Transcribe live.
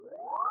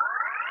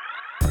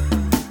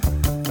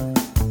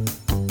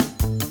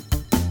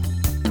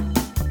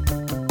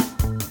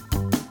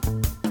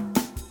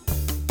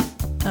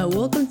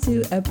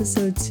to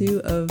episode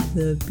 2 of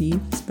the Beef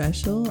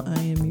Special. I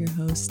am your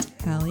host,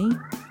 Hallie.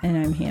 And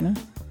I'm Hannah.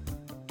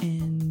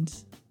 And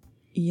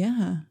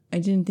yeah, I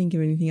didn't think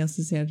of anything else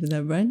to say after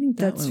that, but I think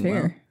that's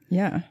fair. Well.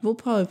 Yeah. We'll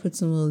probably put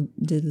some little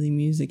diddly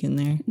music in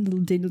there.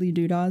 Little diddly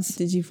doodahs.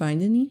 Did you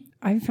find any?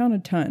 I found a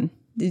ton.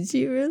 Did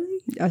you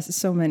really?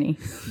 So many.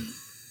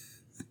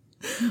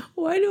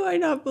 Why do I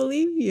not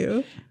believe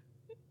you?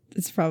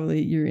 It's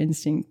probably your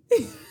instinct.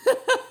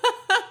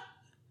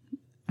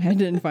 I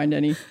didn't find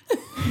any.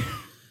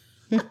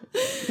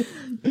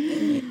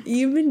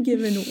 You've been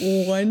given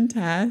one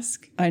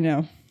task. I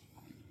know.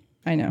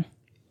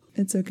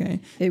 It's okay.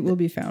 It will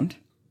be found.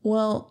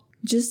 Well,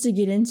 just to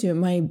get into it,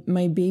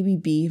 my baby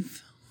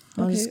beef,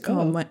 I'll just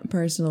call my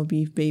personal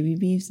beef baby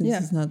beef since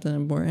it's not that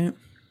important,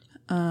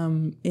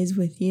 is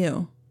with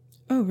you.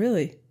 Oh,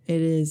 really?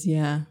 It is,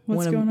 yeah.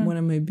 What's going on? One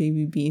of my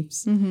baby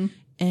beefs. Mm-hmm.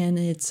 And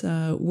it's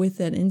with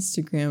that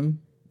Instagram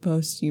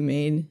post you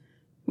made.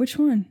 Which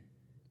one?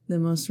 The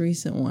most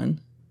recent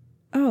one.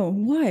 Oh,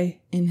 why?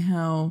 And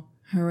how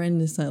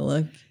horrendous I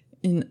look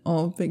in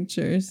all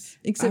pictures.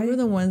 Except for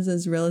the ones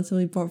that's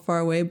relatively far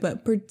away,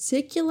 but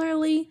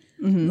particularly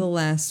the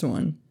last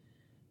one.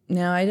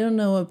 Now, I don't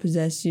know what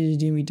possessed you to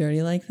do me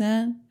dirty like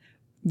that.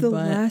 The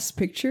last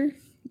picture?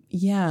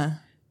 Yeah.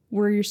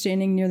 Where you're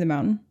standing near the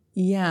mountain?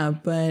 Yeah,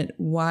 but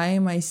why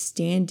am I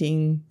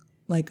standing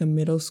like a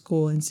middle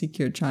school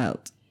insecure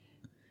child?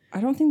 I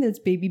don't think that's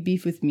baby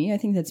beef with me. I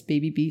think that's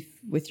baby beef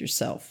with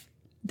yourself.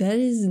 That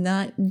is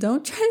not...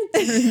 Don't try to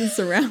turn this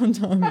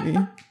around on me.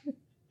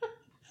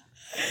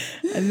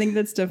 I think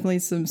that's definitely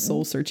some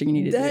soul searching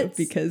you need to do,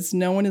 because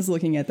no one is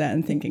looking at that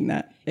and thinking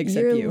that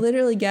except you. You're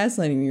literally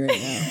gaslighting me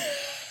right now.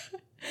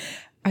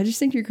 I just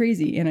think you're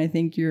crazy, and I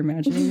think you're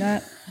imagining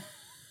that.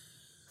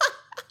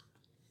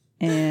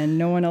 And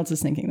no one else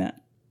is thinking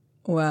that.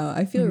 Wow,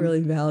 I feel really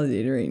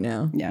validated right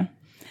now. Yeah.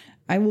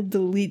 I will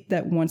delete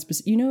that one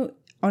specific... You know,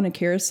 on a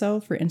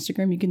carousel for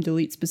Instagram, you can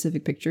delete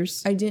specific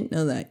pictures. I didn't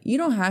know that. You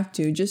don't have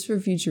to, just for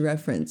future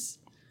reference.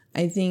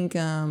 I think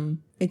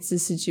it's a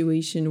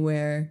situation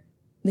where...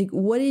 Like,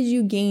 what did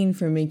you gain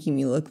from making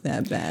me look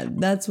that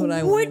bad? That's what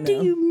I want to know.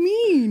 What do you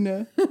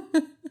mean?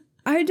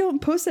 I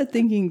don't post that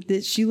thinking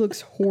that she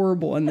looks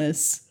horrible in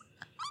this.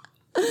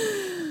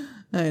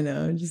 I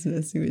know, I'm just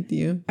messing with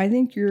you. I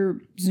think you're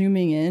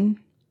zooming in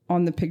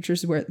on the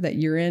pictures that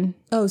you're in.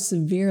 Oh,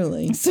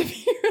 severely.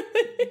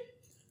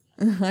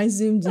 I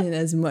zoomed in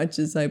as much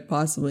as I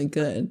possibly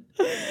could.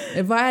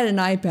 If I had an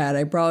iPad,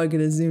 I probably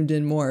could have zoomed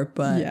in more,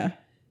 but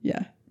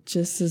yeah,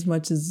 just as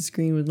much as the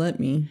screen would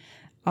let me.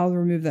 I'll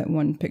remove that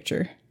one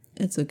picture.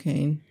 It's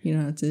okay. You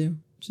don't have to.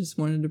 Just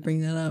wanted to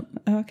bring that up.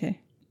 Oh, okay.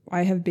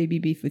 I have baby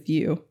beef with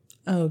you.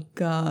 Oh,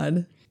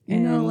 God. You're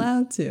not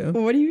allowed to.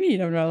 What do you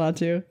mean I'm not allowed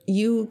to?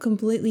 You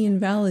completely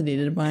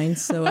invalidated mine,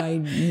 so I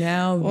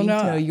now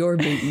veto your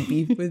baby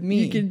beef with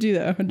me. You can do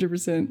that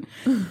 100%.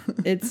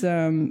 It's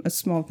a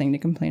small thing to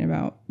complain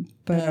about.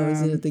 But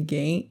is it at the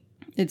gate?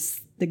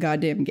 It's the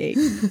goddamn gate.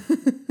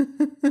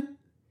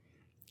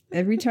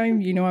 Every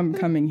time you know I'm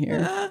coming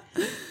here,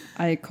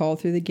 I call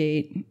through the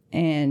gate,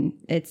 and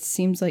it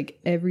seems like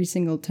every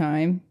single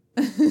time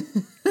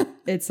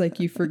it's like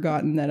you've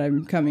forgotten that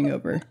I'm coming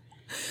over.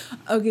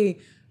 Okay,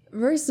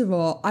 first of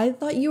all, I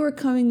thought you were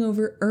coming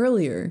over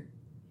earlier,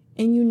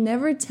 and you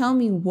never tell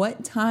me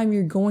what time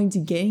you're going to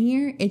get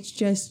here. It's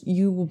just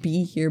you will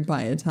be here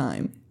by a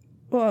time.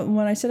 Well,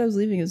 when I said I was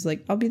leaving, it was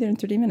like, I'll be there in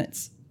 30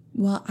 minutes.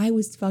 Well, I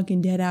was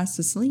fucking dead ass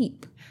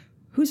asleep.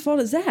 Whose fault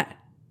is that?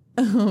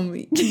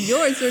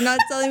 Yours for not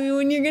telling me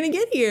when you're going to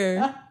get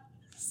here.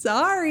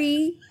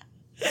 Sorry.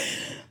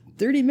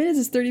 30 minutes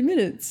is 30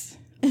 minutes.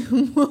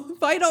 Well,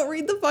 if I don't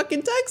read the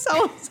fucking text,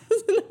 how am I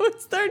supposed to know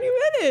it's 30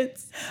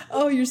 minutes?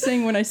 Oh, you're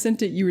saying when I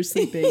sent it, you were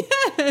sleeping.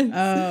 Yes.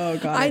 Oh,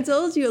 God. I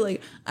told you,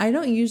 like, I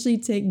don't usually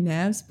take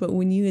naps, but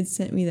when you had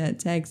sent me that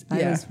text,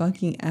 I was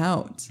fucking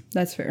out.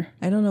 That's fair.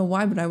 I don't know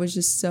why, but I was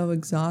just so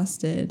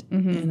exhausted,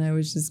 and I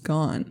was just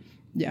gone.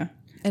 Yeah.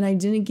 And I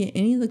didn't get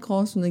any of the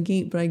calls from the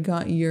gate, but I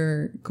got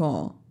your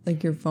call,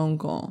 like your phone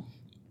call.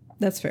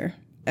 That's fair.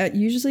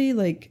 Usually,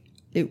 like,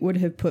 it would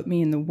have put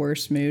me in the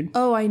worst mood.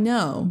 Oh, I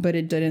know. But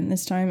it didn't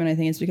this time, and I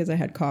think it's because I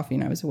had coffee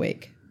and I was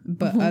awake.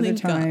 But other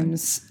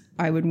times,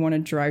 I would want to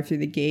drive through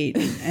the gate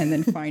and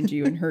then find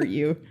you and hurt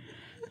you.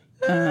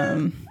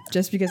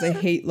 Just because I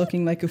hate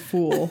looking like a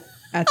fool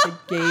at the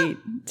gate,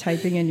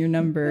 typing in your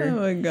number. Oh,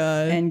 my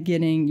God. And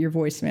getting your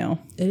voicemail.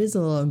 It is a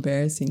little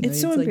embarrassing. Though.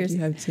 It's so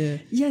embarrassing. Like you have to...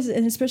 Yes,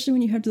 and especially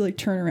when you have to, like,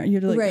 turn around. You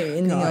have to, like... Right,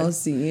 and they all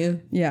see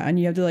you. Yeah, and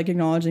you have to, like,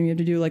 acknowledge them. You have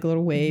to do, like, a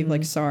little wave,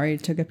 like, sorry,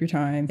 it took up your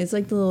time. It's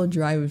like the little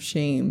drive of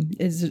shame.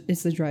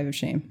 It's the drive of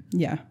shame.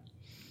 Yeah.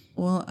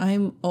 Well,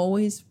 I'm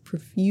always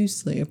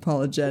profusely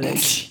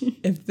apologetic,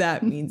 if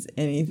that means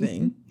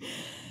anything.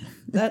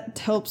 That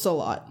helps a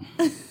lot.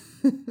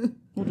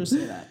 We'll just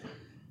say that.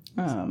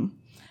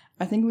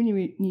 I think we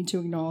need to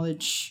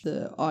acknowledge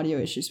the audio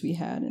issues we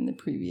had in the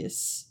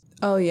previous...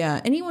 Oh, yeah.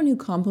 Anyone who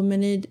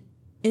complimented...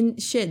 And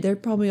shit, there are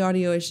probably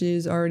audio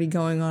issues already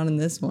going on in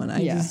this one.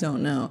 I just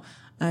don't know.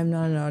 I'm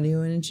not an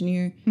audio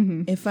engineer.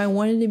 If I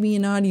wanted to be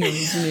an audio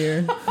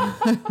engineer,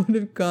 I would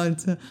have gone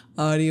to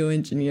audio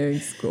engineering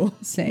school.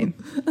 Same.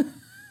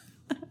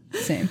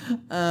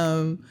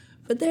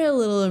 But there are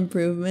little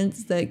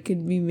improvements that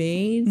could be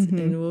made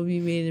and will be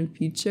made in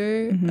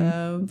future.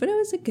 But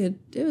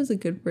it was a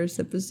good first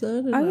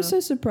episode. I was so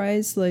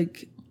surprised,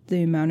 like,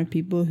 the amount of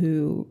people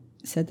who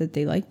said that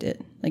they liked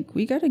it. Like,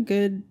 we got a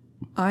good...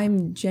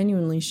 I'm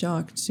genuinely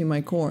shocked to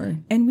my core.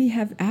 And we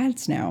have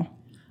ads now.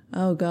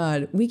 Oh,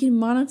 God. We can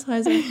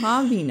monetize our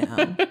hobby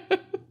now.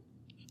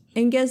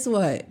 And guess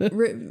what?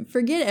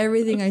 Forget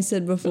everything I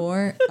said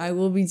before. I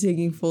will be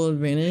taking full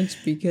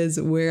advantage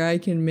because where I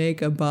can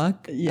make a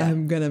buck,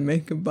 I'm going to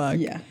make a buck.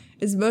 Yeah.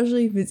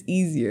 Especially if it's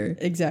easier.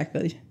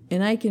 Exactly.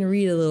 And I can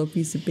read a little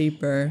piece of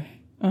paper.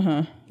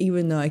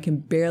 Even though I can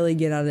barely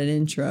get out an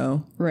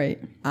intro.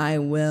 Right. I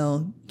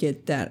will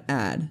get that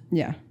ad.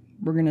 Yeah.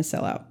 We're going to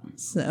sell out.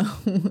 So.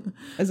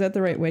 Is that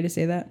the right way to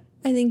say that?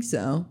 I think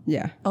so.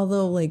 Yeah.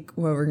 Although, like,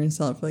 well, we're going to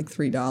sell it for like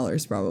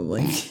 $3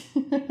 probably.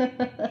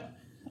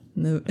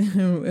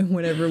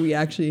 Whenever we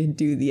actually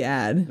do the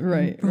ad.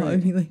 Right. Probably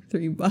be like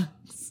 $3.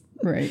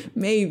 Right.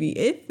 Maybe,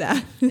 if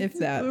that. If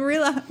that.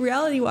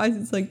 Reality-wise,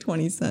 it's like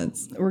 20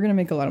 cents. We're going to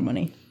make a lot of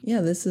money.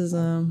 Yeah, this is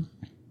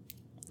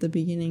the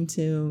beginning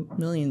to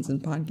millions in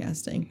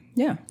podcasting.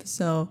 Yeah.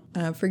 So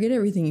forget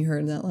everything you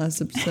heard in that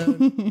last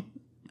episode.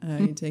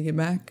 You take it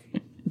back.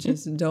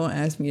 Just don't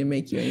ask me to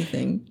make you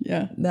anything.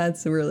 Yeah.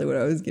 That's really what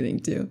I was getting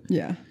to.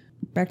 Yeah.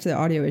 Back to the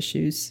audio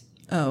issues.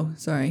 Oh,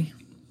 sorry.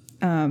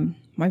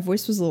 My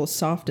voice was a little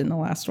soft in the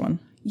last one.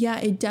 Yeah,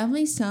 it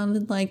definitely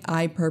sounded like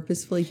I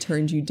purposefully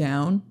turned you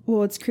down.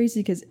 Well, it's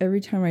crazy because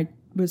every time I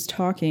was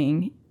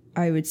talking,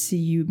 I would see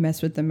you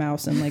mess with the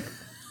mouse and like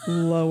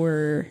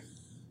lower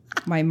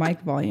my mic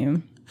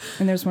volume.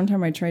 And there's one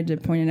time I tried to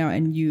point it out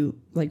and you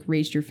like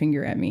raised your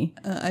finger at me.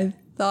 I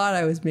thought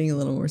I was being a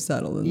little more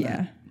subtle than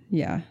that.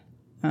 Yeah.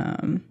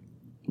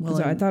 Well,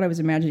 so I thought I was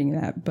imagining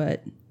that,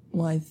 but...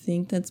 Well, I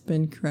think that's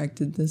been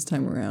corrected this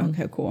time around.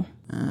 Okay, cool.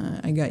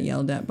 I got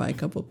yelled at by a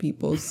couple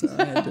people, so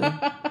I had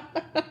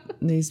to...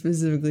 They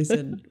specifically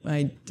said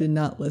I did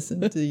not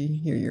listen to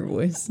hear your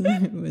voice.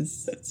 It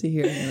was to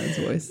hear Hannah's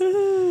voice.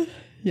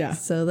 Yeah.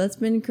 So that's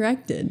been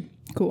corrected.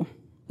 Cool.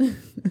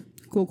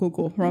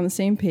 Cool. We're on the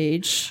same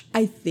page.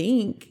 I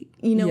think.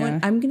 You know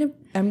what? I'm gonna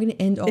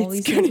end all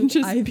these things. It's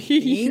gonna just be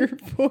your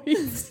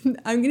voice.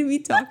 I'm gonna be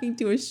talking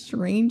to a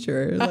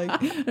stranger. Like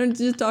I'm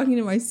just talking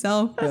to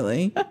myself.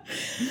 Really.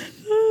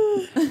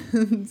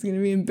 It's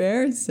gonna be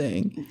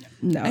embarrassing.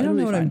 No, I don't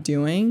know what I'm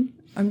doing.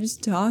 I'm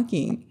just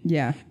talking.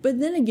 Yeah. But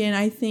then again,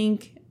 I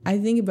think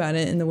about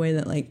it in the way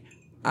that like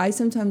I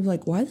sometimes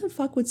like, why the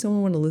fuck would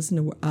someone want to listen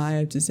to what I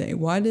have to say?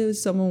 Why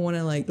does someone want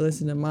to like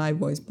listen to my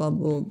voice? Blah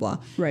blah blah.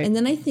 Right. And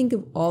then I think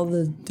of all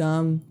the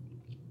dumb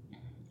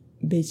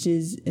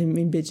bitches.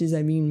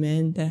 I mean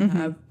men that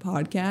have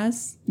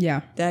podcasts.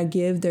 Yeah. That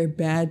give their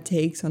bad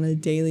takes on a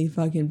daily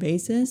fucking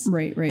basis.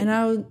 Right. And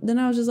I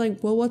was just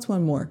like, well, what's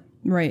one more?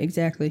 Right.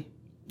 Exactly.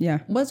 Yeah.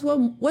 What's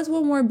one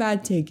more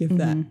bad take if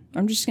that?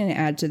 I'm just gonna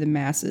add to the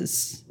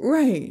masses.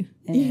 Right.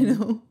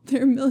 And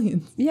there are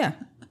millions. Yeah.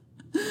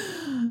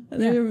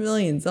 There are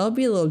millions. I'll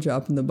be a little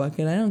drop in the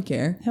bucket. I don't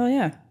care. Hell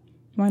yeah.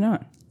 Why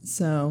not?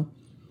 So,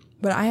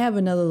 but I have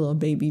another little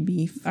baby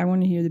beef. I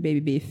want to hear the baby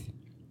beef.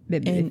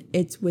 And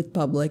it's with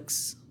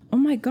Publix. Oh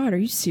my God, are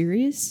you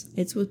serious?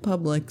 It's with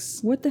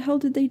Publix. What the hell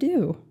did they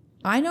do?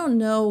 I don't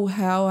know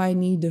how I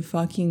need to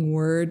fucking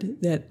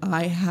word that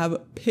I have a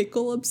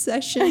pickle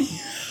obsession.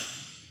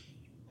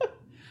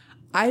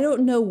 I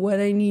don't know what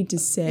I need to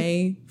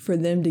say for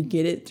them to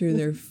get it through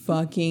their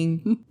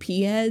fucking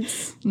pea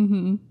heads.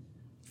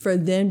 For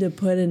them to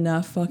put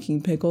enough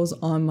fucking pickles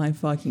on my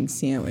fucking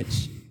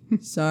sandwich.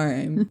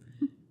 Sorry, I'm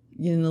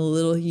getting a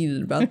little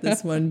heated about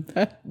this one,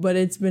 but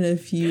it's been a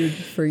feud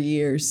for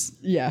years.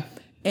 Yeah.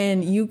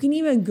 And you can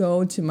even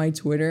go to my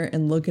Twitter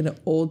and look at an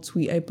old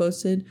tweet I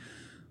posted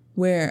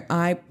where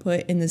I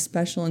put in the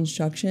special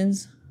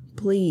instructions,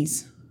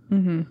 please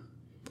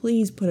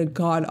put a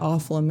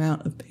god-awful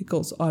amount of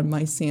pickles on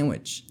my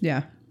sandwich.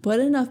 Yeah. Put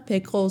enough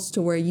pickles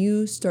to where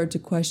you start to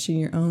question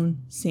your own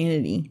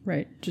sanity.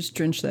 Right. Just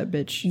drench that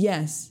bitch.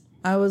 Yes.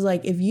 I was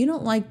like, if you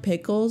don't like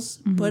pickles,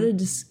 put a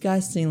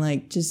disgusting,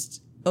 like,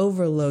 just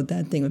overload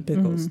that thing with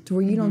pickles to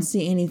where you don't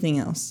see anything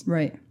else.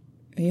 Right.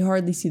 You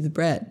hardly see the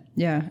bread.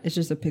 Yeah. It's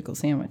just a pickle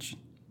sandwich.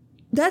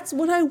 That's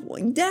what I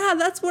want. Yeah,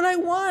 that's what I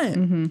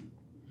want.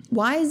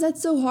 Why is that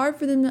so hard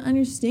for them to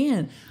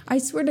understand? I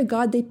swear to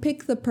God, they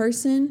pick the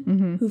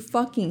person who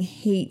fucking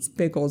hates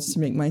pickles to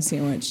make my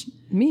sandwich.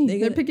 Me.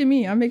 They're picking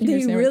me. I'm making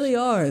their sandwich. They really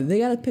are. They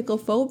got a pickle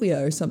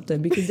phobia or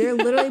something because they're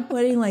literally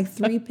putting like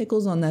 3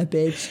 pickles on that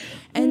bitch.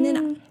 And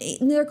then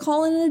they're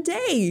calling it a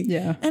day.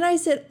 Yeah. And I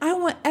said, I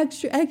want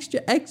extra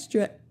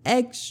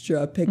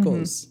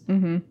pickles.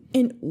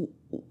 And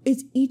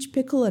is each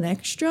pickle an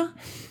extra?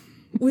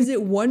 Was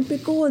it 1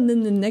 pickle and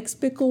then the next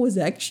pickle was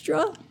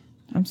extra?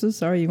 I'm so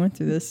sorry you went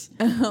through this.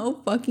 How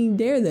fucking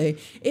dare they?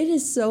 It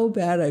is so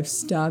bad I've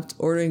stopped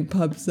ordering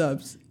pub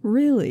subs.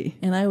 Really?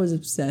 And I was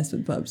obsessed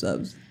with pub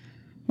subs.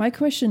 My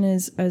question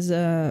is, as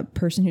a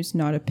person who's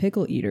not a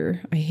pickle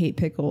eater, I hate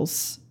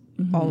pickles,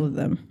 all of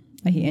them.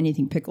 I hate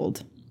anything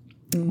pickled.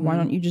 Why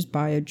don't you just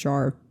buy a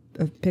jar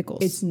of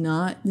pickles? It's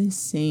not the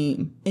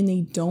same. And they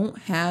don't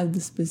have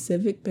the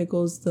specific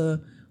pickles,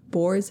 the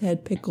Boar's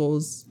Head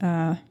pickles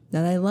that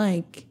I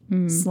like,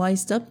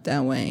 sliced up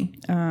that way.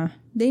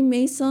 They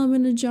may sell them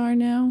in a jar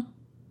now,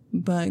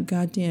 but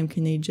goddamn,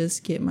 can they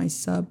just get my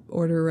sub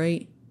order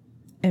right?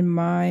 In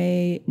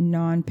my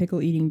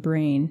non-pickle eating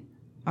brain,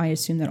 I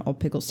assume that all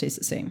pickles taste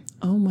the same.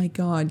 Oh my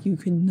God, you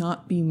could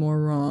not be more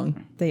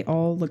wrong. They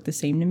all look the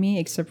same to me,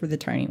 except for the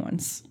tiny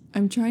ones.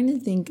 I'm trying to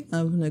think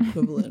of an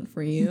equivalent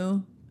for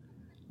you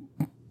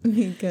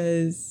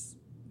because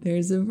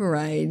there's a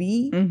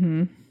variety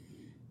and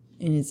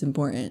it's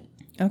important.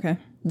 Okay.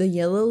 The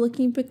yellow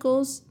looking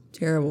pickles,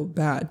 terrible,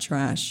 bad,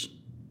 trash.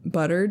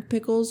 Buttered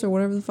pickles or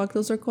whatever the fuck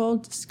those are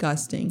called,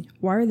 disgusting.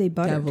 Why are they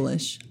buttered?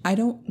 Devilish. I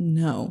don't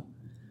know.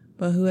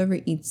 But whoever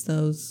eats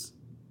those,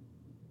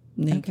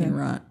 they can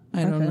rot.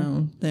 I don't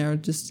know. They're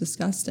just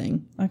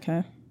disgusting.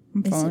 Okay.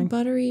 Is it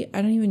buttery?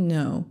 I don't even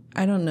know.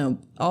 I don't know.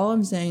 All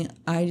I'm saying,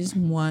 I just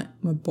want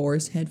my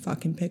Boar's Head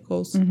fucking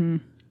pickles.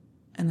 And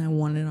I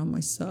want it on my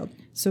sub.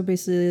 So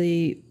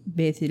basically,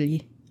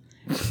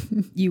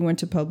 you went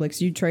to Publix.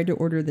 You tried to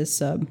order this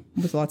sub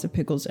with lots of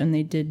pickles, and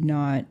they did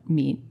not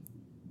meet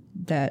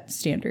that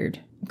standard.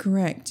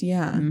 Correct,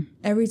 yeah.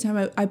 Every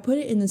time I put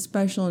it in the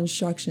special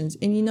instructions.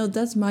 And, you know,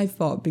 that's my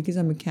fault because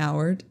I'm a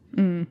coward.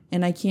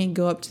 And I can't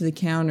go up to the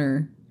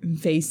counter and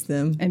face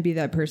them. And be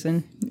that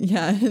person.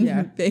 Yeah,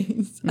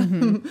 face.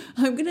 I'm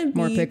going to be...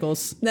 More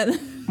pickles.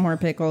 More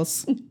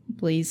pickles,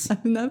 please.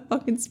 I'm that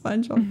fucking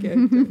SpongeBob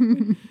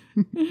character.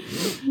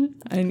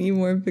 I need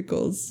more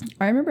pickles.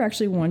 I remember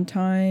actually one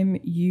time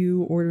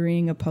you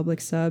ordering a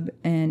Publix sub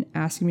and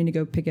asking me to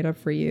go pick it up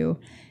for you.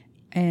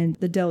 And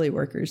the deli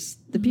workers,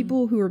 the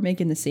people who were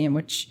making the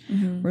sandwich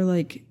were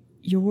like,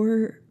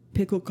 your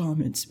pickle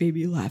comments made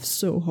me laugh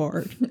so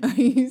hard. Are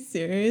you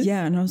serious?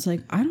 Yeah. And I was like,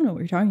 I don't know what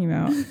you're talking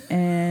about.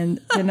 And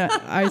then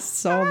I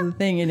saw the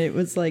thing and it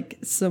was like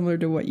similar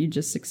to what you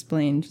just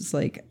explained. Just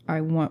like,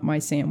 I want my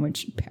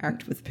sandwich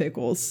packed with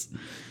pickles.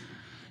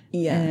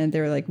 Yeah. And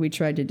they were like, we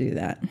tried to do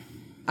that.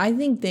 I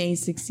think they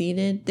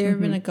succeeded. There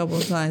have been a couple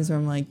of times where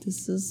I'm like,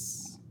 this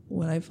is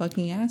what I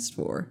fucking asked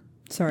for.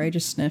 Sorry, I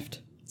just sniffed.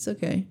 It's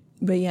okay.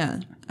 But yeah,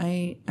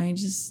 I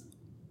just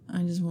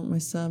want my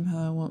sub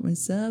how I want my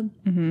sub.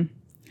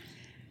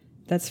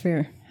 That's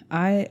fair.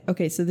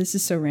 Okay, so this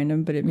is so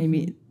random, but it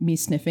made me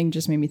sniffing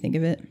just made me think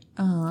of it.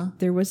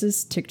 There was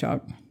this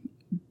TikTok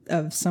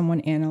of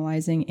someone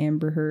analyzing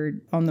Amber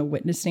Heard on the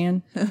witness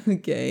stand.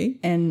 Okay.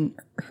 And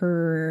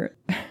her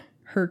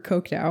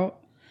coked out.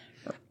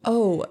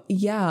 Oh,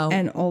 yeah.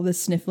 And all the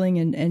sniffling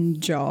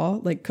and jaw,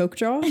 like coke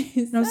jaw.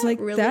 And I was like,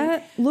 really?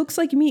 That looks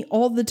like me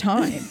all the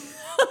time.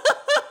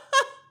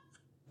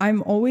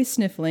 I'm always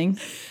sniffling.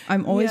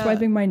 I'm always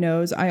wiping my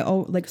nose.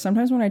 Like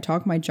sometimes when I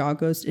talk, my jaw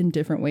goes in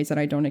different ways that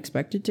I don't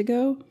expect it to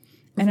go.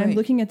 And I'm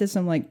looking at this,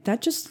 I'm like,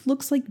 that just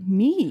looks like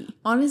me.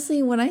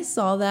 Honestly, when I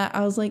saw that,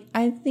 I was like,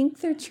 I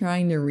think they're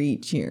trying to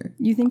reach here.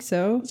 You think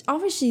so?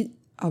 Obviously.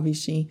 What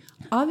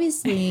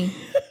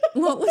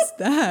was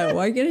that?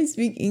 Why can't I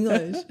speak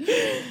English?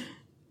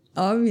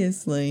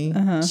 Obviously.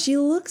 She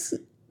looks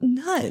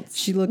nuts.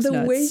 She looks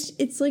nuts.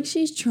 It's like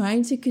she's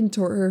trying to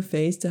contort her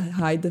face to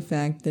hide the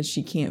fact that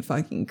she can't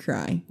fucking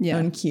cry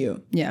on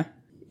cue. Yeah.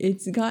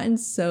 It's gotten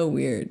so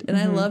weird. And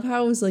I love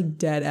how it was like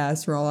dead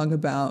ass wrong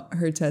about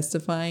her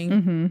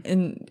testifying.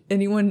 And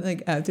anyone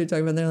like after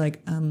talking about it, they're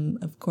like,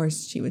 of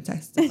course she would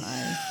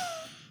testify.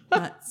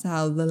 That's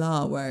how the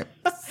law works.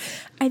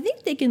 I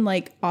think they can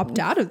like opt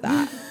out of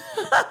that.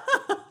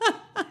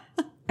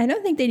 I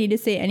don't think they need to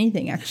say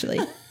anything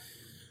actually.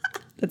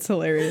 That's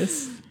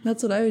hilarious.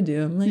 That's what I would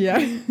do. I'm like, yeah.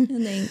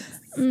 Thanks.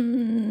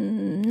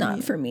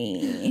 Not for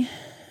me.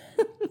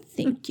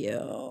 Thank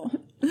you.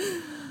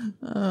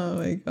 Oh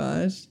my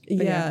gosh.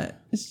 Yeah.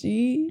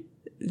 She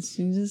just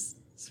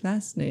is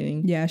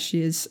fascinating. Yeah,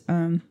 she is.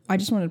 I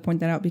just wanted to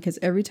point that out because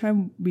every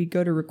time we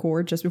go to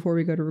record, just before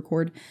we go to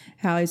record,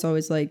 Hallie's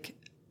always like,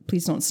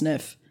 please don't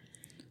sniff.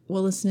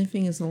 Well, the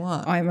sniffing is a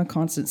lot. I'm a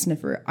constant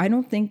sniffer. I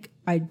don't think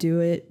I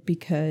do it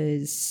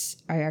because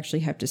I actually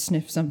have to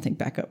sniff something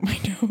back up my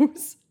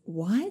nose.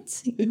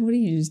 What? What do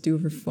you just do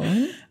for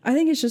fun? I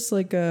think it's just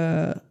like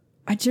I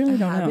generally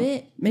don't know.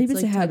 Maybe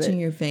it's like a habit. Touching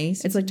your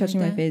face. It's like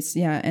touching my face.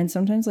 Yeah. And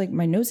sometimes like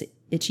my nose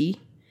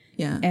itchy.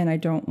 Yeah. And I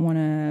don't want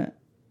to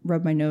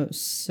rub my nose.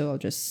 So I'll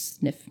just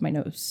sniff my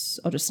nose.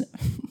 I'll just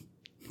sniff.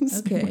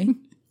 Okay.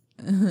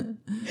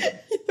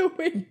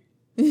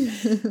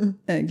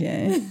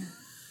 Okay.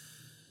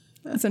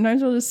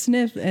 Sometimes I'll just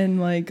sniff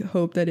and like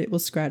hope that it will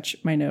scratch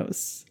my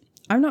nose.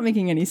 I'm not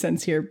making any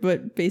sense here,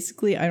 but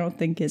basically I don't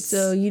think it's...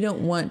 So you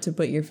don't want to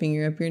put your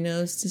finger up your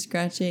nose to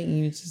scratch it?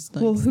 You just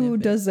like... Well, who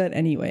does that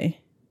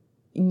anyway?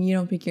 You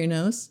don't pick your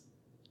nose?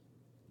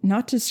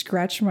 Not to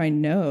scratch my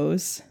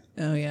nose.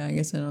 Oh yeah, I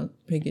guess I don't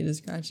pick it to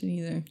scratch it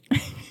either.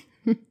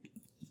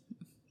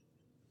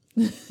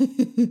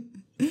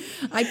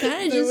 I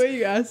kind of just... The way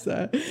you asked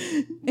that.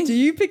 Do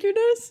you pick your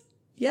nose?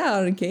 Yeah,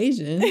 on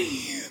occasion.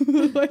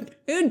 Like,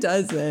 who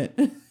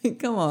doesn't?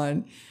 Come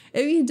on.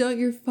 If you don't,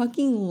 you're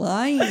fucking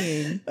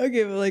lying.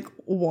 Okay, but like,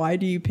 why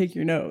do you pick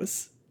your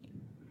nose?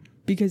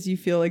 Because you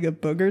feel like a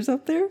booger's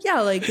up there?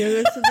 Yeah, like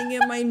there's something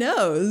in my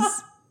nose.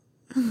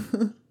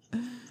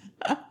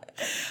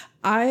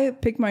 I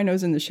pick my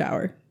nose in the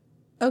shower.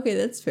 Okay,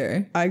 that's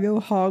fair. I go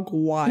hog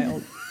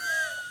wild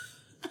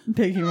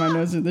picking my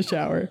nose in the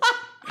shower.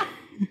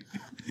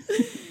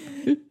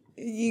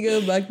 You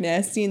go buck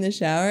nasty in the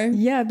shower?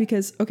 Yeah,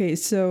 because, okay,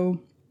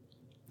 so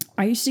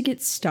I used to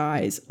get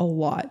styes a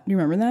lot. You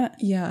remember that?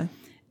 Yeah.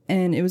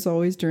 And it was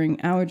always during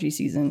allergy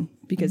season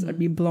because I'd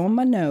be blowing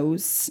my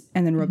nose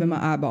and then rubbing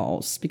my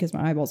eyeballs because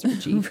my eyeballs are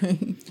itchy.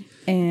 Right.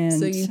 And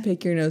so you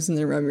pick your nose and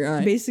then rub your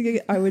eye.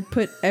 basically, I would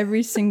put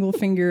every single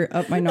finger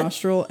up my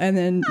nostril and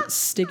then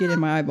stick it in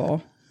my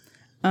eyeball.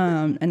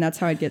 And that's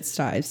how I'd get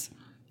styes.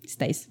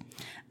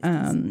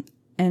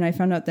 And I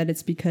found out that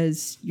it's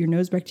because your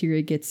nose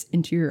bacteria gets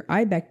into your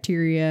eye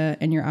bacteria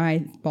and your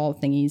eyeball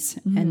thingies,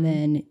 and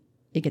then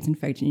it gets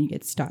infected and you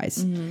get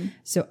styes.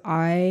 So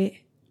I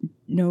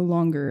no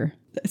longer,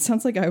 it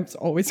sounds like I was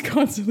always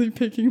constantly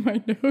picking my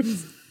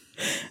nose.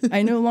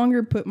 I no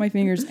longer put my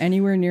fingers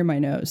anywhere near my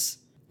nose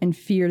and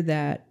fear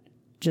that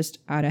just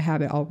out of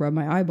habit, I'll rub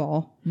my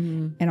eyeball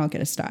and I'll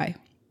get a sty.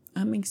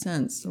 That makes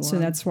sense. Wow. So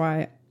that's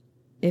why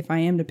if I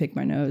am to pick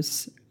my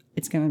nose,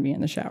 it's going to be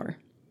in the shower.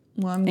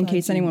 Well, in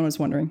case anyone was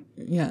wondering.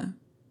 Yeah.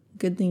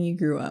 Good thing you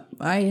grew up.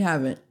 I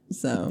haven't,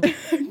 so.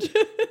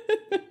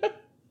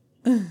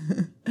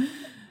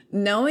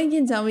 No one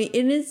can tell me.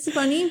 And it's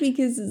funny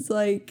because it's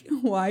like,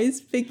 why is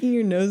picking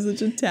your nose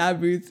such a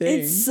taboo thing?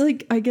 It's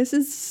like, I guess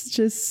it's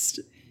just...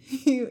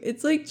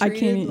 It's like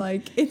treated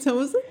like, it's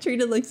almost like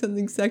treated like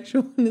something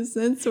sexual in a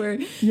sense where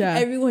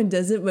everyone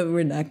does it, but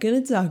we're not going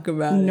to talk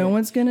about it. No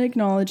one's going to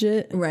acknowledge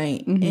it.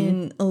 Right.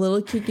 And a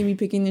little kid can be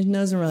picking their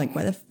nose and we're like,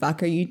 why the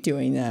fuck are you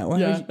doing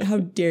that? How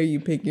dare you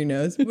pick your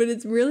nose? But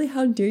it's really,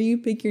 how dare you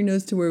pick your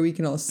nose to where we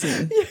can all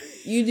see?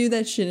 You do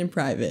that shit in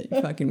private,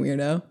 you fucking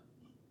weirdo.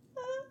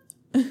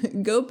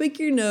 Go pick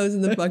your nose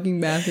in the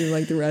fucking bathroom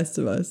like the rest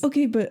of us.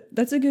 Okay, but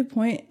that's a good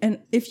point. And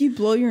if you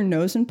blow your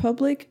nose in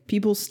public,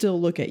 people still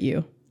look at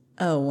you.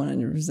 Oh,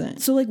 100%.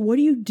 So, like, what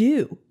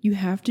do? You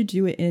have to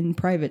do it in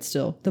private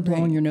still, the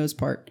blowing your nose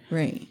part.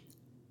 Right.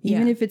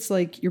 Even if it's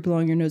like you're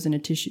blowing your nose in a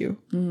tissue.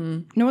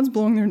 No one's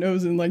blowing their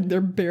nose in like their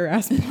bare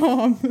ass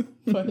palm.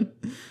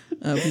 But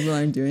people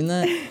aren't doing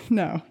that?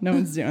 No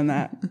one's doing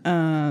that.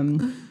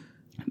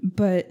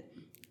 But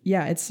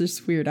yeah, it's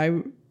just weird.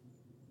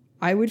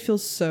 I would feel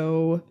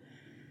so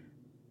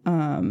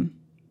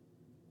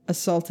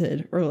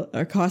assaulted or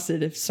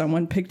accosted if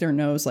someone picked their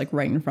nose like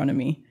right in front of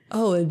me.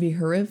 Oh, it'd be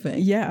horrific.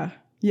 Yeah.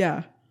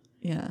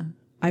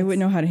 I wouldn't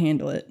know how to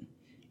handle it.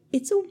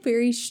 It's a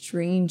very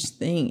strange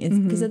thing. It's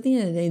because at the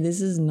end of the day, this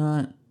is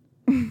not.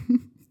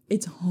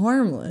 It's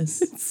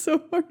harmless. It's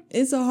so hard.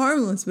 It's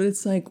harmless, but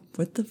it's like,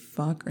 what the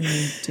fuck are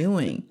you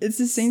doing? It's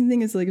the same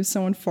thing as like if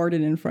someone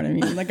farted in front of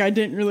me, like I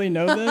didn't really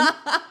know them.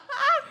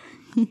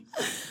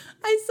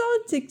 I saw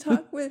a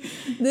TikTok where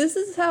this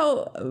is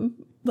how,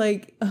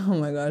 like, oh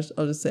my gosh,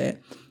 I'll just say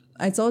it.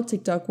 I saw a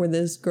TikTok where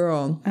this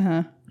girl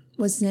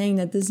was saying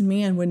that this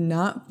man would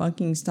not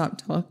fucking stop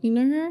talking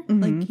to her.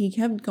 Like, he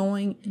kept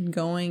going and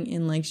going,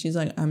 and like, she's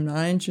like, I'm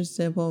not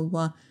interested, blah, blah,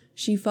 blah.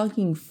 She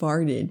fucking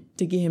farted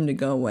to get him to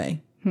go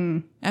away.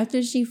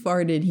 After she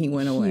farted, he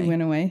went away. He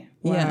went away?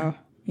 Wow.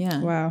 Yeah.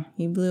 Wow.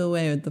 He blew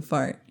away with the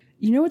fart.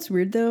 You know what's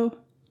weird, though?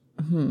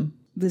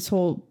 This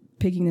whole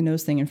picking the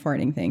nose thing and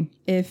farting thing.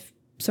 If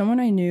someone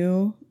I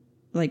knew,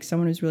 like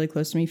someone who's really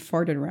close to me,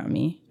 farted around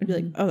me, I'd be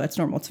like, oh, that's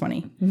normal. It's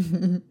funny.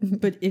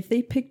 But if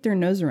they picked their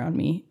nose around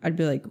me, I'd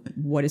be like,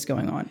 what is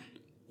going on?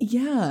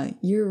 Yeah,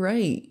 you're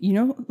right. You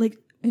know, like,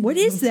 what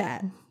is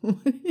that? What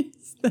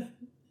is that?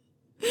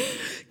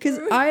 Because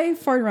I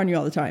fart around you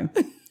all the time.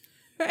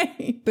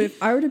 Right. But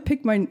if I were to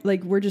pick my,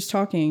 like, we're just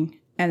talking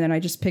and then I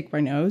just pick my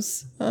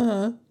nose,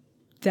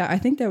 that I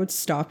think that would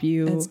stop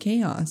you. That's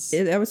chaos.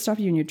 That would stop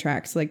you in your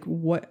tracks. Like,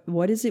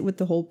 what is it with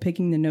the whole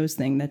picking the nose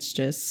thing that's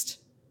just,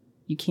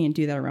 you can't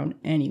do that around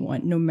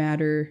anyone, no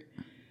matter,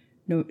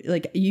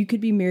 like, you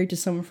could be married to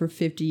someone for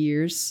 50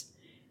 years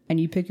and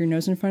you pick your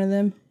nose in front of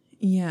them.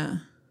 Yeah.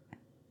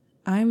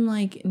 I'm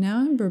like, now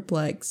I'm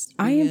perplexed.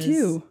 I am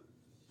too.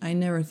 I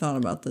never thought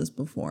about this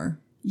before.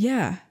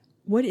 Yeah.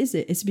 What is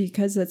it? It's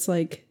because that's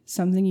like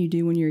something you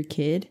do when you're a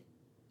kid.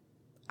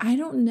 I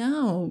don't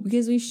know,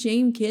 because we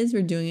shame kids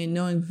for doing it,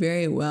 knowing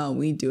very well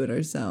we do it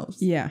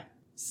ourselves. Yeah.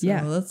 So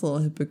that's a little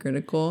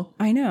hypocritical.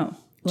 I know.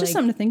 Just like,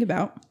 something to think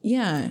about.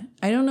 Yeah.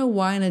 I don't know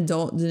why an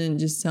adult didn't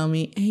just tell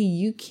me, hey,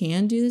 you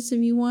can do this if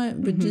you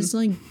want, but just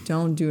like,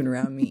 don't do it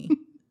around me.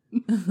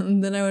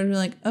 Then I would be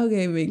like,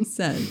 okay, makes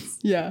sense.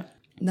 Yeah.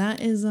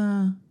 That is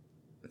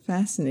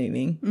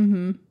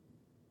fascinating.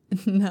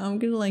 Now I'm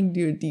going to like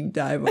do a deep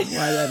dive on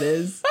why that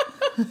is.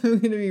 I'm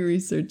going to be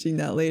researching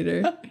that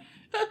later.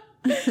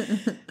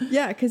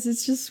 Yeah, because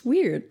it's just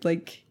weird.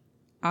 Like,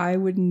 I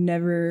would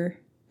never,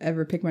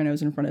 ever pick my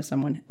nose in front of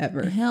someone,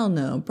 ever. Hell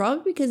no.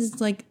 Probably because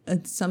it's like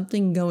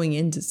something going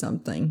into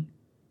something.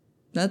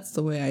 That's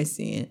the way I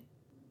see it.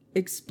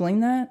 Explain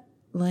that.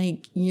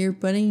 Like, you're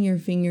putting your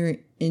finger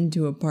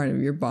into a part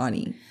of your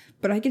body.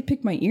 But I could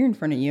pick my ear in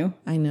front of you.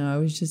 I know. I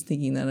was just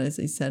thinking that as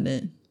I said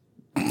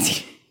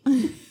it.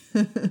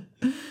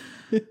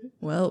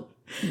 Well,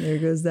 there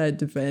goes that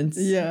defense.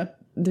 Yeah.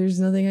 There's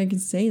nothing I can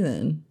say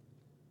then.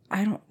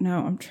 I don't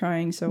know. I'm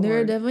trying so hard. There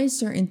are definitely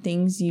certain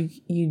things you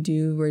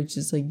do where it's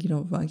just like, you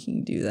don't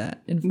fucking do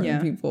that in front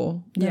of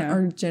people that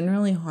are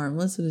generally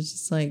harmless, but it's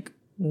just like,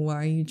 why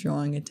are you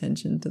drawing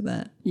attention to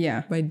that?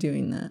 Yeah. By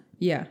doing that.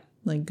 Yeah.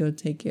 Like, go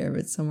take care of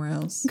it somewhere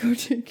else. Go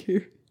take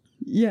care.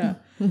 Yeah.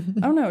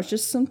 I don't know. It's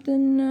just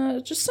something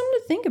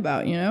to think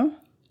about, you know?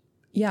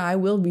 Yeah, I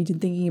will be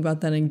thinking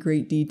about that in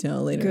great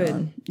detail later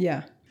on.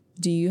 Yeah.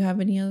 Do you have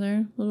any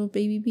other little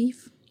baby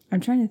beef?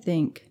 I'm trying to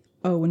think.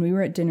 Oh, when we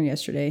were at dinner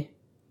yesterday.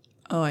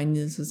 Oh, I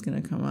knew this was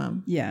going to come up.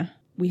 Yeah.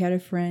 We had a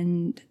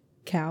friend,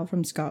 Cal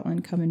from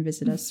Scotland, come and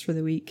visit us for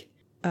the week.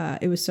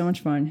 It was so much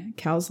fun.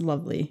 Cal's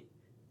lovely.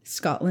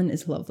 Scotland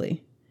is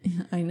lovely.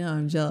 I know.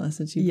 I'm jealous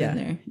that you've been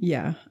there.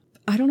 Yeah.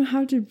 I don't know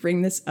how to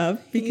bring this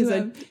up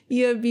because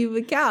you have beef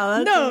with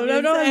Cal. No,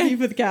 I don't have beef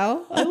with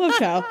Cal. I love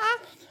Cal.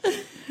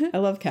 I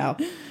love Cal.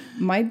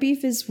 My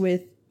beef is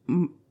with,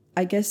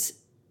 I guess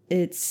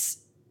it's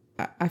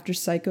after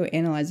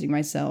psychoanalyzing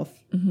myself.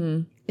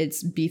 Mm-hmm.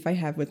 It's beef I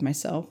have with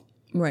myself.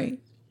 Right.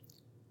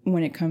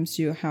 When it comes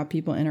to how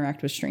people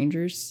interact with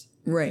strangers.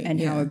 Right. And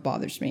how it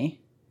bothers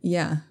me.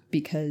 Yeah.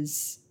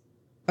 Because,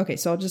 okay,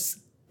 so I'll just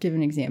give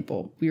an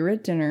example. We were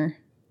at dinner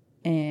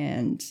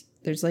and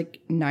there's like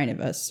 9 of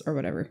us or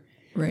whatever.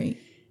 Right.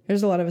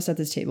 There's a lot of us at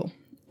this table.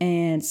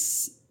 And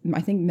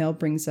I think Mel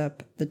brings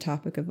up the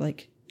topic of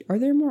like, are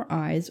there more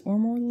eyes or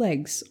more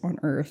legs on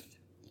Earth?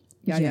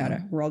 Yada,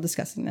 yada. We're all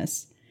discussing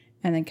this.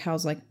 And then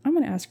Cal's like, I'm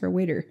going to ask our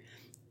waiter.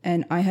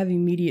 And I have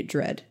immediate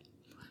dread.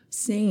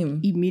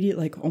 Same. Immediate,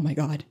 like, oh my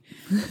God.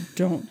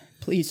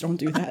 Please don't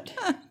do that.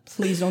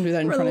 Please don't do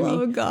that in front of me.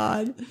 Oh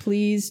God.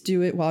 Please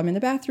do it while I'm in the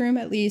bathroom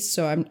at least.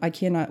 So I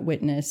cannot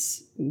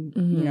witness, you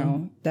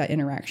know, that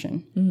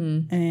interaction.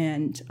 Mm-hmm.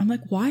 And I'm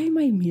like, why am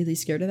I immediately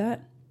scared of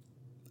that?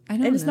 I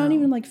don't know. And it's not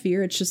even like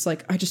fear. It's just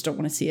like, I just don't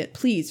want to see it.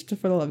 Please, for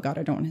the love of God,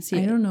 I don't want to see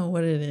it. I don't know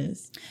what it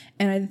is.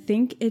 And I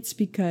think it's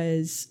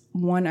because,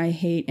 one, I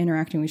hate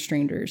interacting with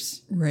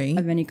strangers. Right.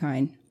 Of any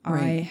kind.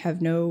 Right. I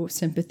have no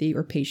sympathy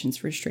or patience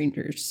for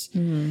strangers.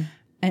 Mm-hmm.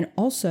 And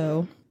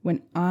also,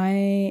 when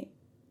I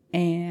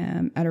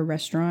am at a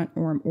restaurant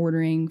or I'm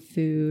ordering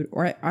food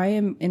or I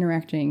am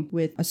interacting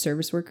with a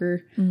service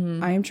worker,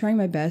 I am trying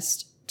my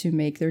best to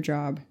make their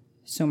job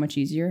so much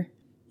easier.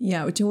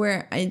 Yeah, to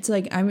where it's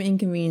like I'm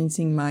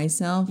inconveniencing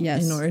myself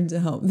in order to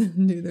help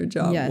them do their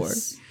job more.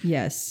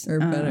 Yes. Or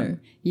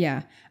better.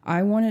 Yeah.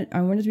 I want it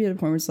to be at a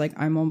point where it's like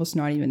I'm almost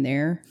not even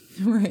there.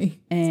 Right.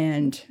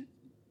 And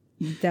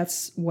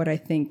that's what I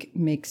think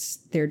makes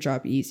their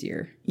job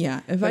easier.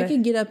 Yeah. If I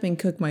could get up and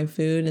cook my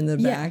food in the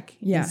back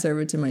and serve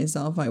it to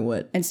myself, I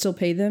would. And still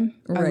pay them,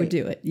 I would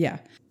do it. Yeah.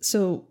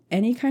 So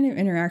any kind of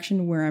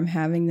interaction where I'm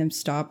having them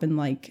stop and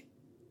like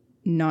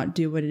not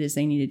do what it is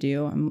they need to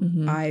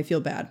do, I feel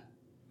bad.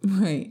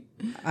 Right.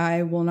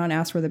 I will not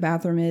ask where the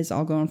bathroom is.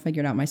 I'll go and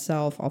figure it out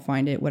myself. I'll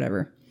find it,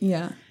 whatever.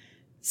 Yeah.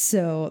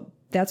 So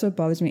that's what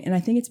bothers me. And I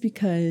think it's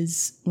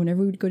because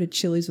whenever we'd go to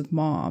Chili's with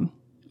Mom,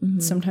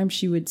 sometimes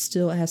she would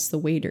still ask the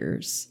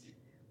waiters,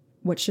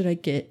 what should I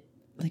get?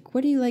 Like,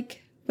 what do you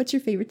like? What's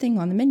your favorite thing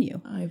on the menu?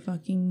 I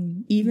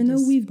fucking Even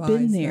though we've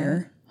been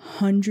there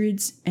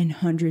hundreds and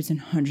hundreds and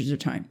hundreds of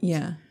times.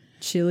 Yeah.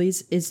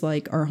 Chili's is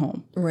like our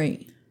home.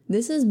 Right.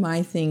 This is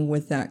my thing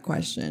with that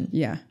question.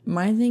 Yeah.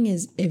 My thing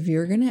is, if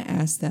you're going to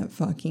ask that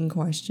fucking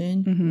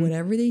question,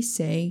 whatever they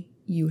say,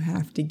 you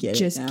have to get it.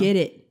 Just get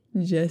it.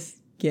 Just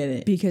get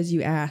it. Because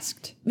you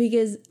asked.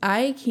 Because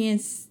I can't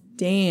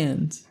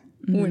stand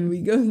when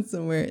we go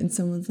somewhere and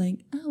someone's like,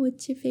 oh,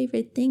 what's your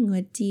favorite thing?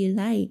 What do you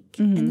like?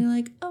 And they're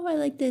like, oh, I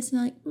like this. And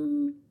I'm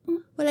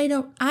like,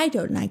 well, I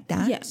don't like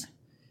that. Yes.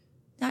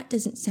 That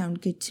doesn't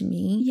sound good to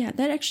me. Yeah,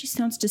 that actually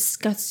sounds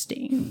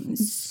disgusting.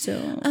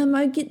 So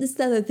I get this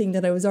other thing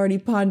that I was already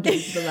pondering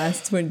for the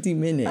last 20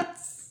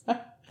 minutes.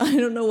 I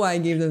don't know why I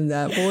gave them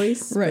that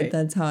voice, but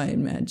that's how I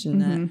imagine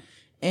that.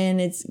 And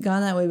it's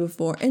gone that way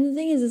before. And the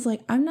thing is, it's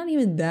like, I'm not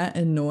even that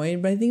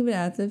annoyed, but I think of it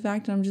after the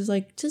fact, and I'm just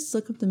like, just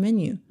look up the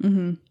menu.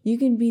 You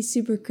can be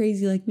super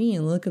crazy like me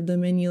and look up the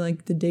menu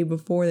like the day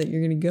before that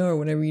you're going to go or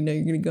whenever you know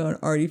you're going to go and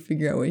already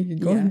figure out what you're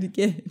going to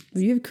get.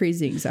 But you have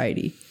crazy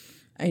anxiety.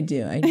 I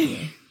do.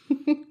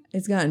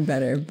 It's gotten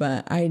better,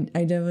 but I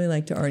definitely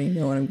like to already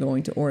know what I'm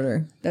going to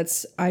order.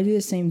 I do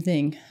the same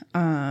thing.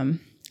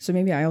 So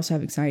maybe I also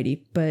have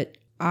anxiety, but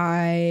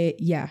I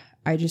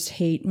just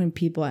hate when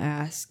people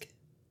ask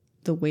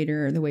the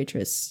waiter or the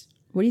waitress,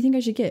 what do you think I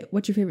should get?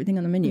 What's your favorite thing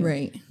on the menu?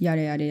 Right.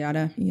 Yada, yada,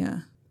 yada.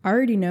 Yeah. I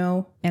already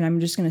know, and I'm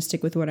just going to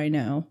stick with what I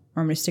know,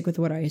 or I'm going to stick with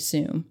what I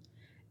assume.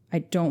 I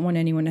don't want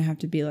anyone to have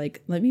to be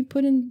like, let me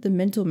put in the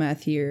mental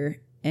math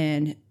here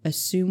and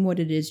assume what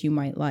it is you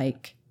might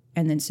like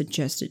and then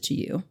suggest it to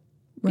you.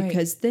 Right.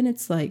 Because then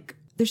it's like,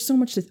 there's so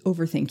much to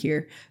overthink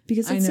here,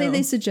 because let's say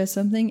they suggest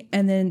something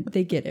and then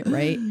they get it,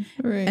 right?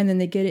 Right. And then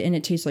they get it and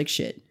it tastes like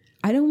shit.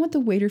 I don't want the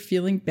waiter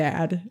feeling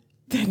bad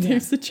that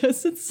they've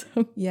suggested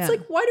something. Yeah. It's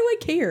like, why do I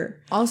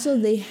care? Also,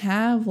 they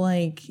have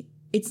like,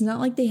 it's not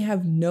like they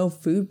have no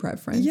food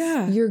preference.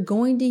 Yeah. You're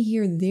going to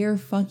hear their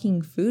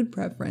fucking food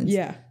preference.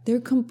 Yeah. They're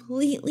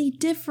completely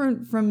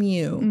different from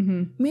you.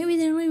 Mm-hmm. Maybe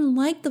they don't even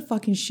like the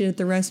fucking shit at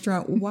the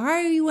restaurant.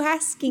 Why are you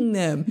asking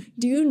them?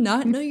 Do you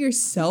not know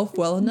yourself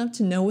well enough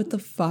to know what the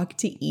fuck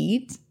to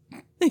eat?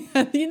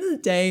 At the end of the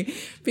day,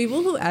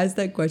 people who ask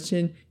that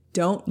question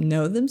don't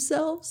know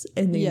themselves,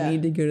 and they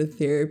need to go to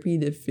therapy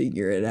to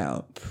figure it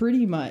out.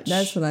 Pretty much.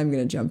 That's what I'm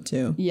going to jump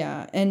to.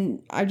 Yeah.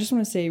 And I just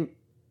want to say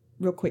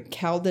real quick,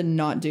 Cal did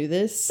not do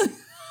this.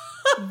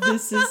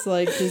 This is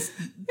like just...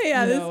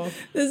 Yeah,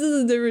 this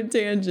is a different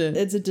tangent.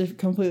 It's a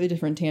completely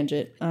different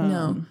tangent.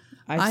 No.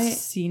 I've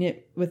seen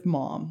it with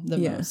Mom the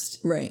most.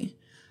 Right.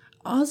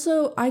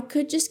 Also, I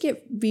could just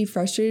be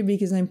frustrated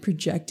because I'm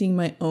projecting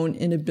my own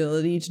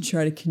inability to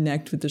try to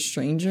connect with a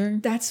stranger.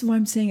 That's what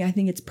I'm saying. I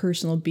think it's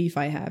personal beef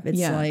I have. It's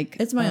like...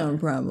 It's my own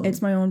problem.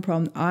 It's my own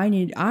problem. I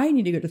need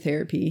to go to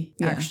therapy,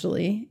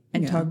 actually,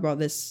 and talk about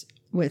this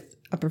with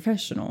a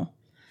professional.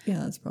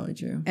 Yeah, that's probably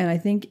true. And I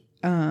think...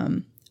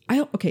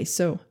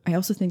 so I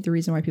also think the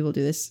reason why people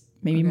do this,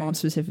 maybe Mom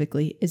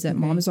specifically, is that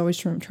Mom is always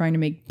trying to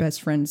make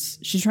best friends.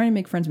 She's trying to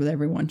make friends with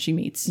everyone she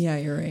meets. Yeah,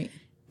 you're right.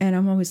 And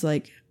I'm always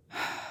like...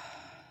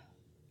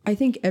 I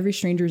think every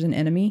stranger is an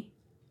enemy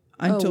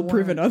until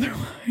proven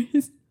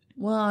otherwise.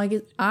 Well, I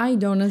guess I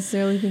don't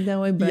necessarily think that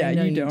way, but I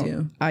know you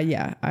do.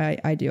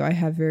 I do. I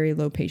have very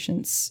low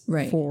patience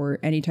for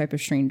any type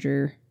of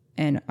stranger,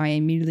 and I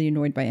am immediately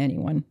annoyed by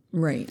anyone.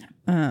 Right.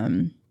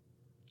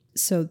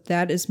 So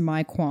that is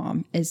my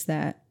qualm, is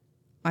that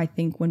I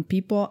think when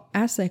people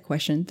ask that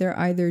question, they're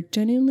either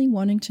genuinely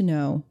wanting to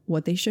know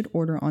what they should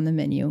order on the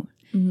menu,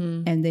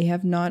 and they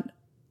have not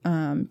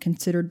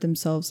considered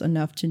themselves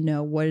enough to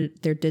know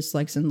what their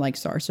dislikes and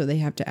likes are, so they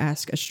have to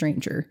ask a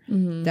stranger.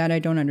 That I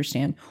don't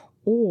understand.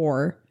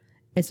 Or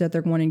it's that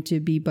they're wanting to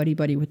be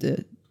buddy with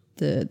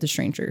the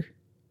stranger.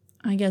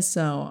 I guess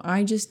so.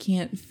 I just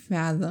can't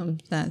fathom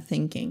that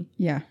thinking.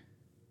 Yeah.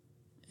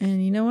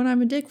 And you know what?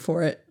 I'm a dick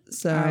for it.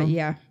 So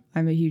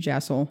I'm a huge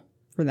asshole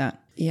for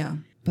that. Yeah.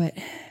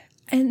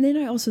 And then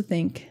I also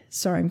think,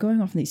 sorry, I'm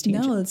going off on these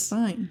tangents. No, that's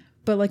fine.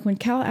 But like when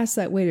Cal asked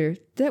that waiter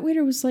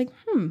was like,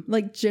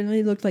 like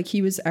generally looked like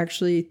he was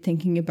actually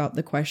thinking about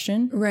the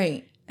question.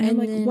 Right. And I'm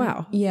like,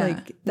 wow. Yeah.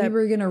 Like that, we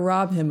were going to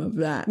rob him of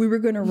that. We were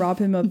going to rob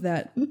him of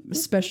that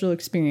special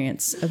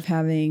experience of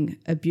having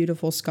a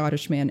beautiful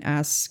Scottish man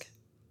ask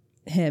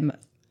him.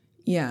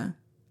 Yeah.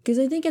 Because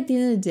I think at the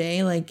end of the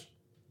day, like,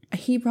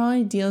 he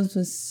probably deals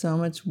with so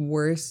much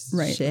worse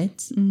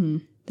shit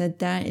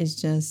that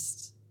is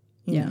just,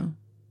 you know,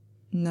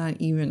 not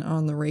even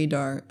on the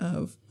radar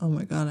of, oh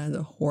my God, I had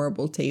a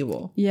horrible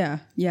table. Yeah.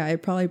 Yeah.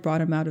 It probably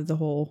brought him out of the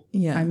whole,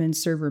 I'm in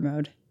server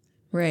mode.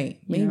 Right.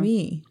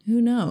 Maybe.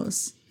 Who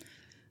knows?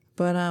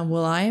 But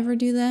will I ever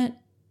do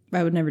that?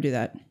 I would never do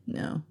that.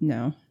 No.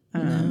 No.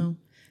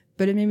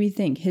 But it made me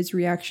think. His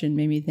reaction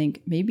made me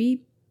think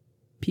maybe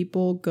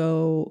people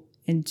go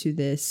into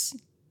this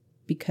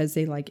because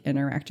they like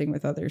interacting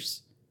with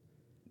others.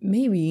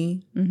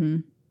 Maybe.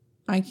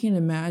 I can't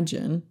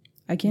imagine.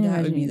 I can't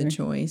imagine that would be the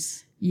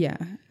choice. Yeah.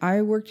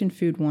 I worked in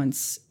food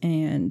once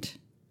and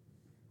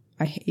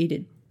I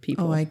hated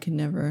people. Oh, I could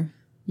never.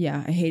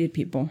 Yeah, I hated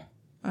people.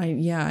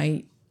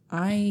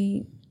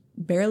 I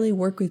barely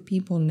work with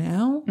people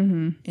now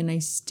and I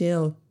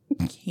still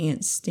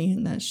can't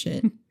stand that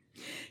shit.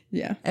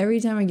 Yeah.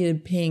 Every time I get a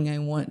ping, I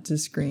want to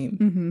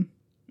scream.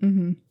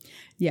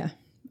 Yeah.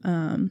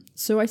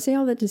 So I say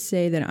all that to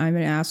say that I'm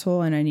an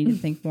asshole and I need to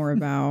think more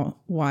about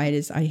why it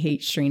is I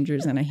hate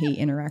strangers and I hate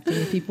interacting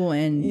with people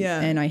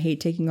and I hate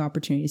taking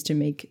opportunities to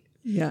make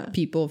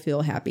people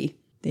feel happy.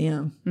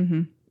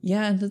 Damn.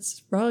 Yeah, that's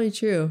probably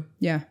true.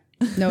 Yeah.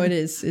 No, it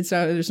is. It's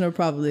not, there's no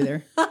probably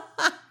there.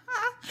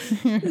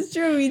 It's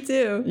true, me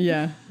too.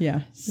 Yeah.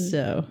 Yeah.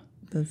 So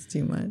that's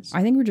too much.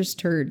 I think we're just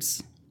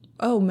turds.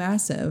 Oh,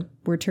 massive.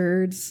 We're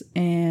turds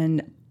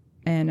and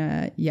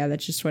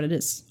that's just what it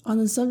is. On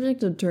the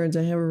subject of turds,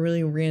 I have a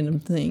really random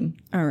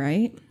thing. All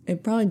right.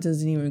 It probably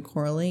doesn't even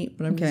correlate,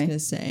 but I'm just going to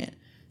say it.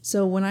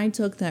 So when I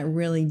took that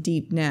really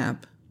deep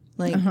nap,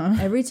 like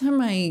every time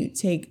I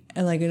take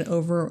like an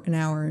over an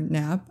hour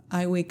nap,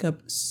 I wake up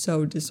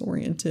so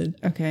disoriented.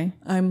 Okay.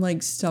 I'm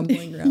like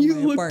stumbling around my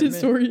apartment. You look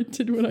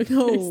disoriented when I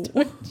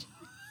FaceTime.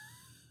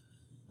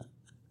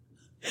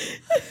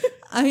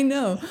 I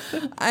know.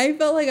 I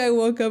felt like I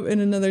woke up in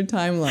another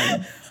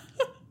timeline.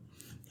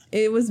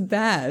 It was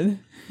bad.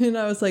 And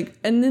I was like,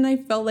 and then I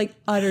felt like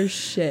utter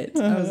shit.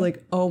 I was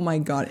like, oh my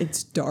God,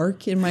 it's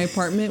dark in my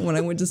apartment. When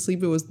I went to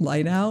sleep, it was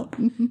light out.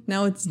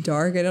 Now it's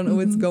dark. I don't know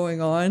what's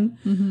going on.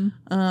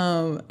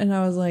 And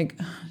I was like,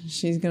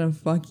 she's going to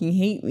fucking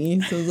hate me.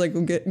 So I was like,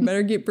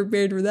 better get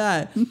prepared for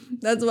that.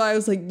 That's why I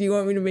was like, do you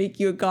want me to make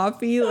you a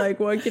coffee?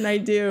 Like, what can I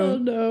do? Oh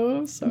no,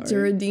 I'm sorry. To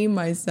redeem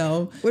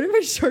myself. What if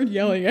I start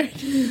yelling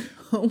at you?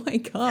 Oh my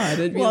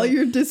God. While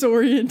you're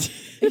disoriented.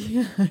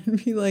 Yeah,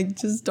 I'd be like,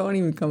 just don't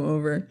even come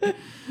over.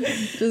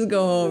 Just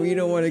go home. You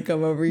don't want to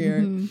come over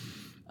here.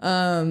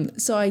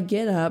 So I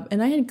get up,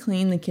 and I had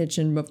cleaned the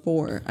kitchen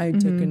before I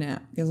took a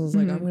nap because I was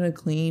like, I'm gonna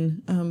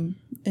clean.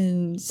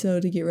 And so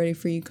to get ready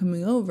for you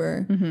coming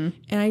over, and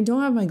I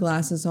don't have my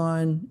glasses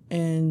on,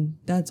 and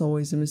that's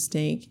always a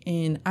mistake.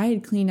 And I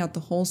had cleaned out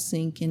the whole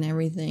sink and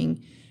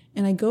everything.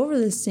 And I go over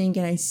the sink,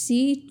 and I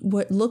see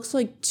what looks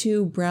like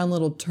 2 brown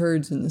little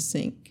turds in the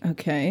sink.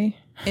 Okay.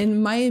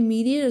 And my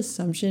immediate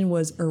assumption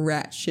was a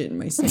rat shit in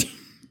my sink.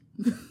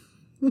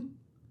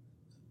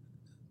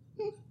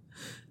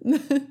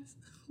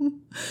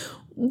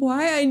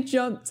 Why I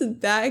jumped to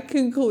that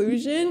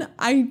conclusion,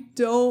 I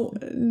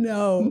don't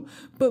know.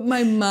 But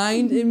my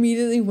mind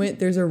immediately went,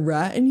 there's a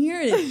rat in here,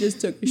 and it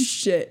just took a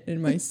shit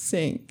in my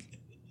sink.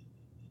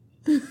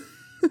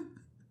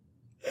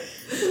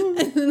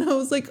 And then I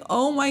was like,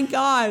 oh my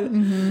God,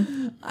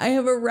 I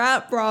have a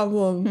rat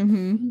problem.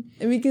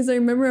 And because I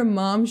remember a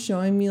mom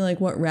showing me like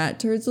what rat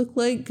turds look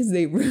like because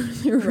they're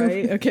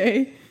Right,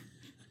 okay.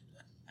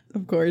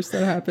 Of course,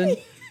 that happened.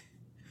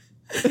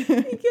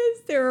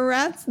 Because there were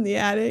rats in the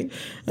attic.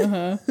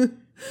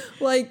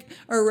 Like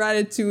a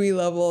Ratatouille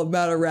level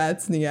amount of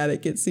rats in the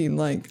attic, it seemed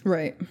like.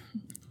 Right.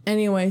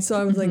 Anyway, so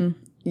I was like,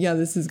 yeah,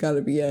 this has got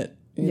to be it.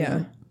 Yeah.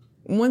 Know?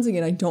 Once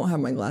again, I don't have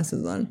my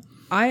glasses on.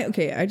 I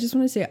just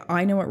want to say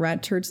I know what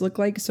rat turds look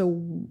like. So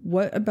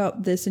what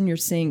about this in your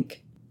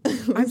sink?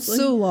 I'm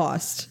so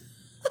lost.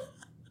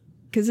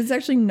 Because it's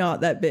actually not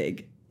that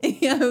big.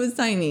 Yeah, it was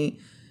tiny.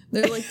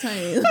 They're like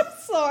tiny. I'm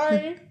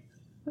sorry.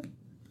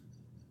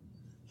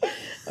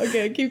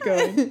 Okay, keep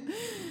going.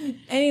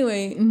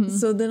 Anyway,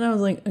 so then I was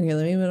like, okay,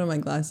 let me put on my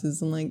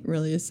glasses and like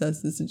really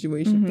assess the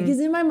situation. Because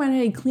in my mind, I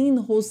had cleaned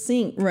the whole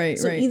sink. Right,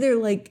 so either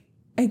like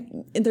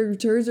they're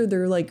turds or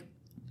they're like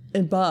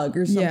a bug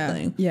or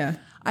something. Yeah.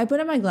 I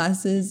put on my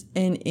glasses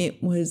and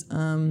it was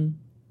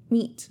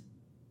meat.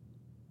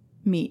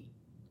 Meat.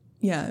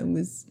 Yeah, it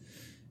was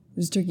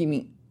turkey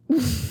meat.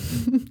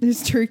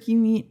 There's turkey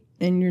meat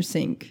in your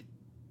sink.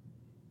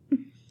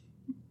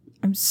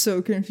 I'm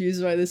so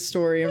confused by this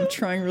story. I'm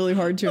trying really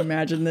hard to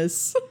imagine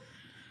this.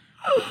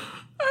 I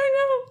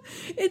know.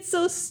 It's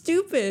so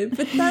stupid,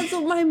 but that's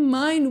what my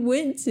mind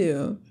went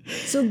to.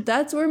 So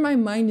that's where my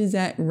mind is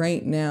at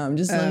right now. I'm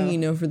just letting you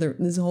know for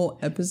this whole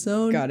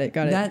episode. Got it.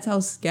 That's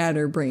how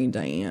scatterbrained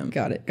I am.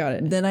 Got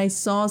it. Then I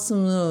saw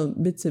some little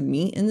bits of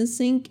meat in the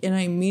sink, and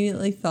I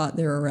immediately thought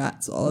there were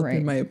rats all up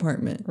in my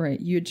apartment.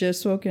 Right. You had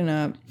just woken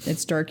up.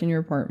 It's dark in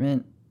your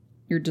apartment.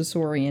 You're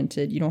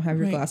disoriented. You don't have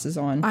your glasses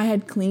on. I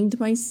had cleaned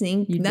my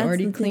sink. You'd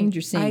already cleaned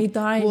your sink. I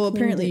thought well,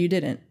 apparently you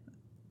didn't.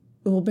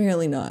 Well,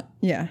 apparently not.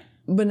 Yeah.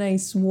 But I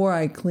swore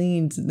I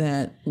cleaned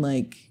that,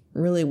 like,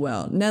 really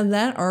well. Now,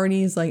 that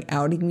already is, like,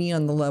 outing me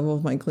on the level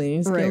of my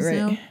cleaning skills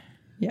now.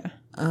 Yeah.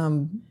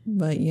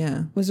 But,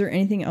 yeah. Was there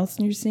anything else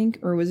in your sink,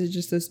 or was it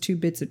just those 2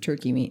 bits of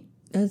turkey meat?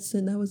 That's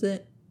it. That was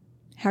it.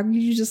 How could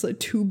you just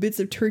let 2 bits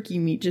of turkey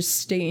meat just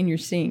stay in your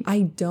sink?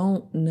 I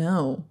don't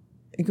know.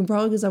 It could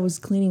probably because I was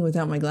cleaning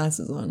without my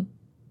glasses on.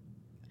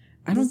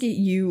 I don't get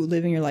you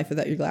living your life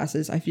without your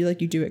glasses. I feel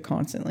like you do it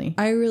constantly.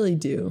 I really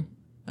do.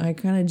 I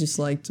kind of just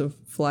like to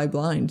fly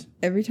blind.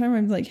 Every time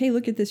I'm like, hey,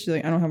 look at this. You're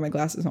like, I don't have my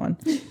glasses on.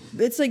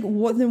 It's like,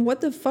 what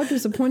the fuck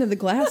is the point of the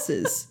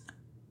glasses?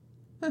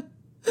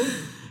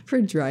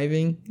 For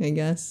driving, I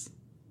guess.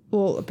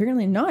 Well,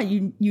 apparently not.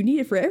 You need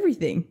it for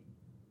everything.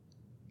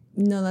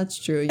 No, that's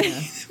true,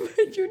 yeah.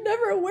 But you're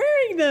never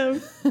wearing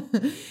them.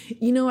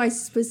 You know, I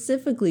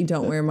specifically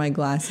don't wear my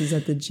glasses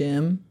at the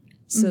gym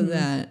so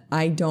that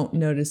I don't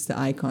notice the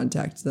eye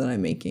contact that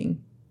I'm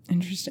making.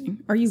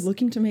 Interesting. Are you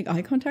looking to make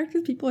eye contact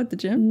with people at the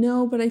gym?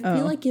 No, but I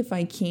feel like if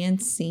I can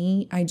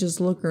see, I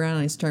just look around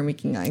and I start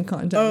making eye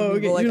contact. Oh,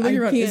 okay. Like, you're looking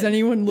around. Is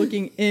anyone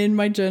looking in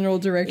my general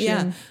direction?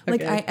 Yeah.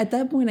 Like at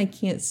that point, I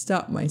can't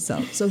stop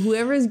myself. So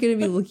whoever is going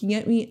to be looking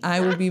at me, I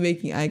will be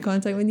making eye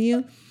contact with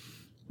you.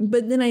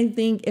 But then I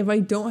think if I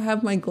don't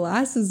have my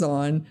glasses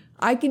on,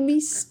 I can be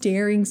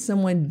staring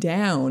someone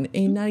down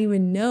and not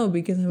even know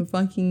because I'm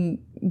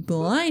fucking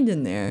blind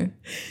in there.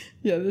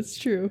 Yeah, that's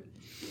true.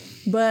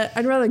 But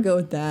I'd rather go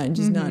with that and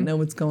just not know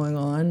what's going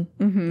on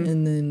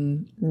and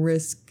then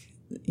risk,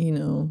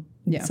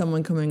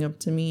 someone coming up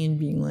to me and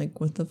being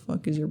like, what the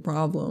fuck is your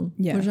problem?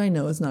 Yeah. Which I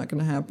know is not going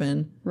to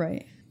happen.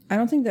 Right. I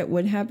don't think that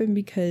would happen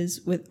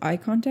because with eye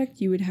contact,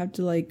 you would have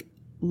to like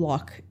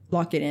lock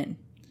it in.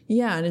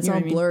 Yeah, and it's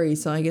all blurry,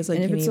 so I guess I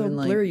can't even like... And if it's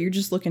all blurry, you're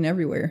just looking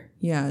everywhere.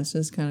 Yeah, it's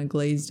just kind of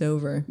glazed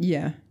over.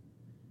 Yeah.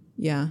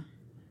 Yeah.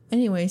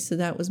 Anyway, so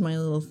that was my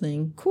little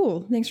thing.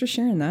 Cool. Thanks for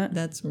sharing that.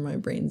 That's where my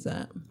brain's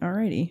at.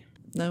 Alrighty.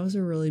 That was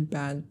a really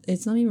bad...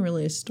 It's not even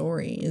really a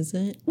story, is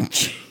it? I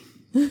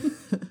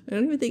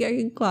don't even think I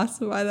can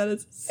classify that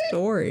as a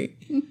story.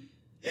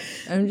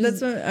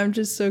 I'm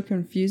just so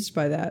confused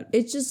by that.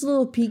 It's just a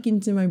little peek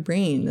into my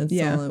brain. That's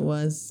all it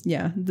was.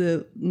 Yeah.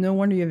 No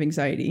wonder you have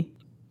anxiety.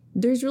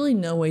 There's really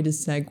no way to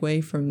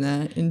segue from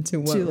that into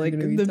what we're going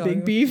to be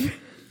talking big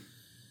beef.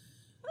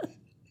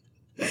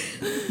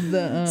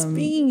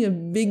 Speaking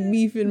of big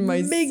beef in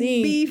my big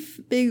sink, beef,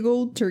 big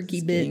old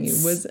turkey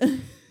bits. It was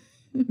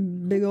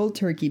Big old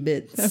turkey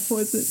bits.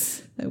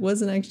 That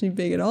wasn't actually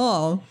big at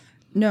all.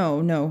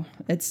 No,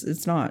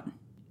 it's not.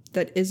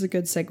 That is a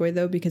good segue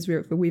though, because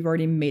we've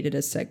already made it a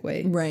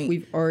segue. Right.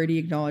 We've already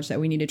acknowledged that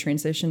we need to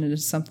transition into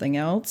something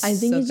else. I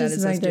think so it's that just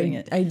is the us fact doing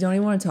that it. I don't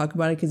even want to talk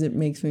about it because it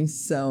makes me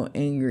so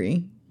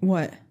angry.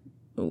 What?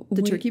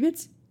 The turkey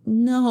bits?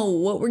 No,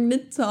 what we're going to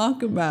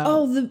talk about.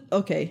 Oh,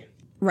 okay.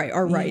 Right,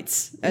 our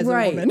rights as a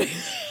woman.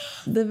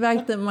 The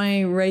fact that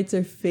my rights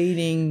are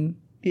fading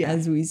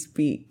as we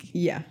speak.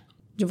 Yeah.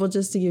 Well,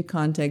 just to give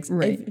context,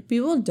 right. If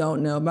people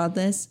don't know about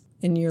this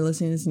and you're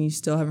listening to this and you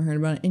still haven't heard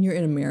about it and you're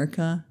in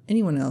America,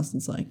 anyone else,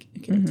 it's like,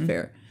 okay, it's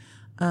fair.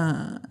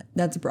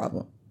 That's a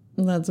problem.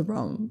 That's a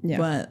problem. Yeah.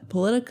 But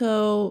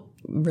Politico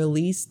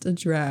released a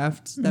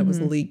draft that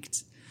was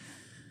leaked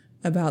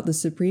about the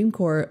Supreme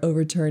Court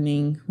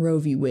overturning Roe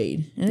v.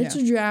 Wade. And it's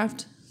a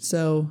draft,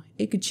 so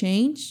it could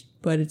change,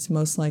 but it's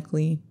most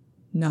likely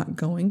not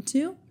going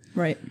to.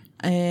 Right.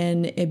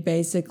 And it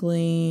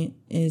basically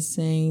is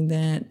saying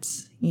that,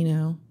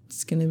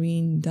 it's going to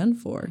be done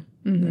for.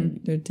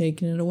 They're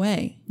taking it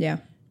away. Yeah.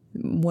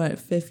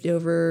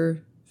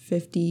 Over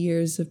 50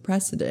 years of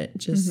precedent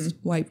just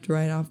wiped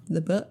right off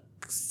the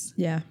books.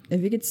 Yeah.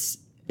 If it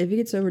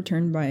gets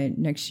overturned by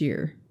next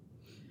year.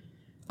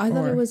 I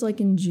thought it was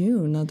like in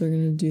June that they're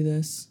going to do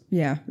this.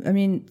 Yeah. I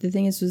mean, the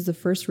thing is, was the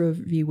first Roe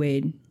v.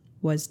 Wade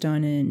was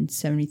done in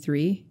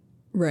 1973.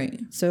 Right.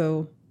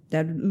 So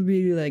that would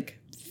be like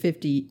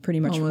 50, pretty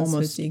much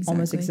almost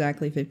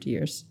exactly 50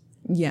 years.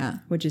 Yeah.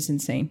 Which is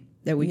insane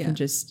that we can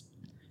just,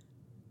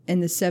 in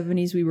the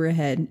 70s we were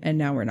ahead and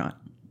now we're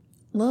not.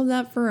 Love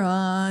that for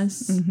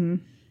us.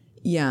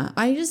 Yeah.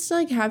 I just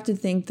have to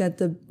think that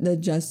the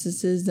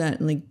justices that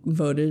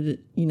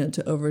voted,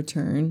 to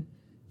overturn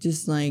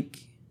just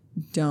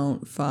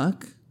don't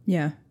fuck.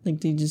 Yeah. They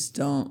just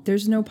don't.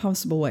 There's no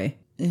possible way.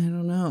 I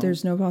don't know.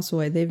 There's no possible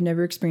way. They've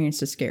never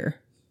experienced a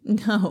scare.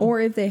 No. Or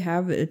if they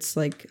have, it's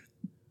like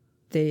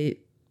they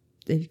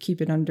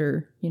keep it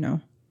under,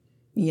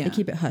 Yeah. They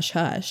keep it hush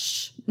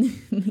hush.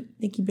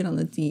 They keep it on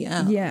the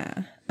DL.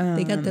 Yeah.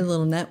 They got their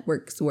little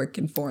networks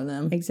working for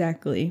them.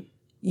 Exactly.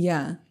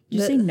 Yeah. Did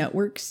you say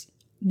networks?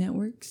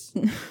 Networks?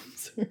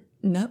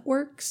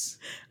 Networks?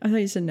 I thought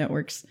you said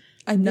networks.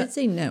 I did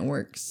say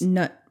networks.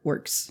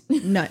 Nutworks.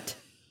 Nut.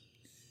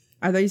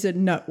 I thought you said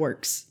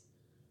nutworks.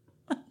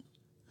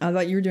 I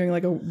thought you were doing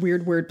like a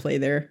weird wordplay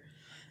there.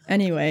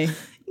 Anyway.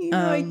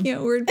 I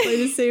can't wordplay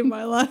to save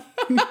my life.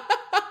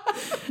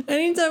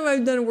 Anytime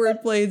I've done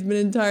wordplay, it's been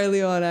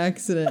entirely on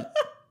accident.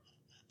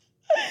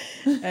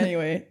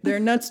 Anyway, their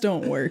nuts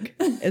don't work,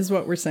 is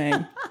what we're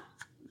saying.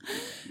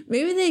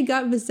 Maybe they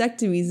got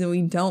vasectomies and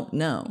we don't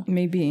know.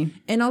 Maybe.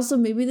 And also,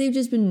 maybe they've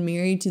just been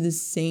married to the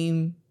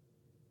same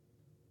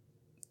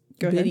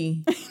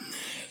biddy.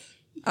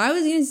 I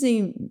was going to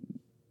say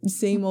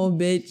same old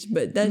bitch,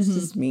 but that's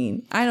just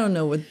mean. I don't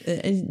know what.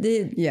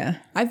 Yeah.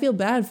 I feel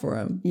bad for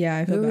them. Yeah,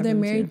 I feel whoever bad they're for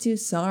them married too. to,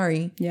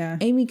 sorry. Yeah.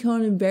 Amy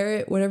Coney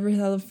Barrett, whatever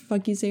how the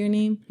fuck you say your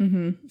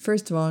name.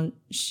 First of all,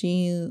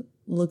 she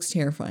looks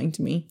terrifying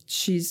to me.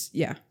 She's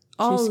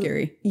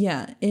scary.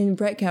 Yeah, and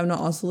Brett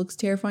Kavanaugh also looks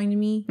terrifying to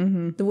me.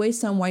 The way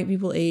some white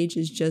people age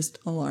is just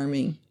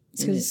alarming.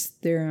 It's because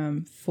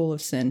they're full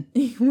of sin.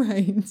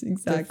 Right, exactly.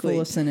 They're full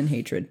of sin and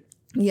hatred.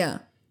 Yeah.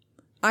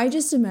 I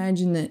just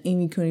imagine that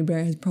Amy Coney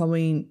Barrett has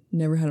probably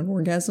never had an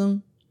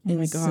orgasm. Oh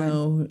my God.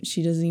 So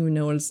she doesn't even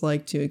know what it's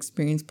like to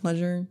experience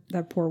pleasure.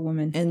 That poor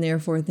woman. And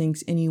therefore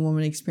thinks any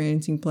woman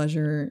experiencing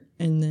pleasure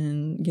and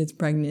then gets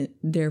pregnant,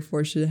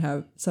 therefore should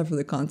suffer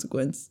the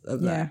consequence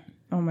of that. Yeah.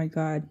 Oh my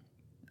God.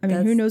 I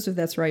mean, who knows if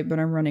that's right, but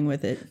I'm running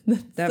with it.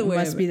 That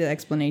must be the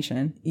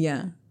explanation.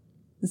 Yeah.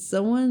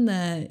 Someone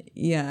that,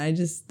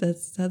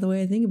 that's the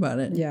way I think about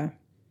it. Yeah.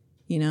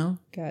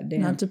 God damn.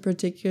 Not to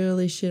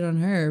particularly shit on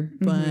her,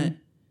 but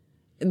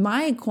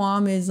my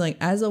qualm is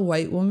as a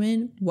white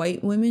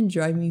women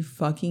drive me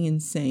fucking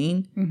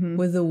insane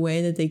with the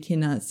way that they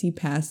cannot see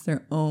past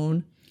their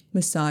own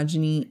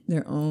misogyny,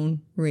 their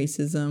own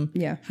racism,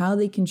 how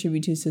they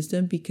contribute to a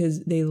system because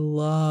they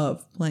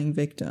love playing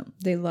victim.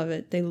 They love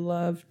it. They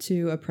love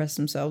to oppress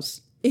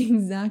themselves.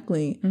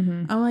 Exactly.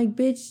 I'm like,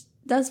 bitch,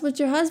 that's what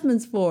your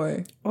husband's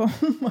for.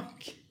 Oh my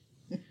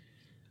God.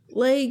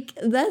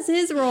 That's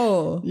his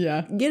role.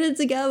 Yeah. Get it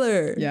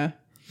together. Yeah.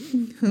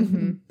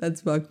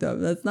 That's fucked up.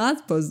 That's not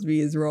supposed to be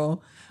his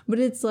role. But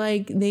it's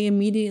they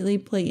immediately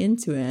play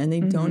into it and they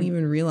don't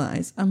even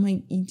realize. I'm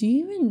like, do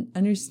you even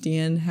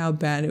understand how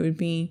bad it would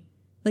be?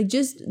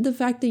 Just the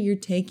fact that you're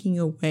taking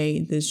away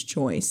this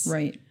choice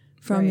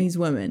from these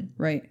women.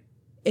 Right.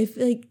 If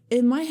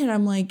in my head,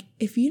 I'm like,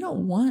 if you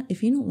don't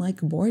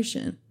like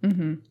abortion,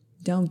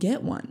 don't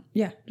get one.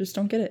 Yeah. Just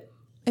don't get it.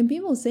 And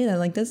people say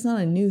that, that's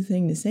not a new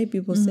thing to say.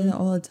 People say that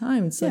all the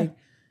time. It's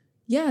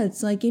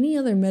it's like any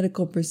other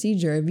medical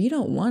procedure. If you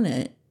don't want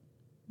it,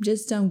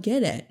 just don't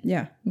get it.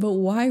 Yeah. But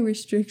why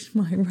restrict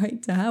my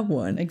right to have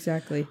one?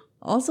 Exactly.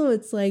 Also,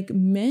 it's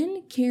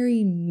men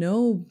carry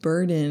no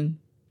burden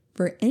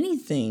for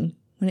anything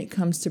when it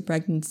comes to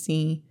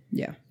pregnancy,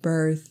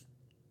 birth,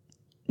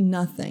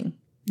 nothing.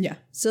 Yeah.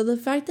 So the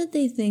fact that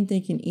they think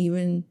they can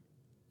even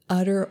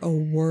utter a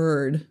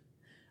word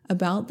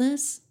about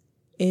this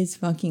is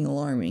fucking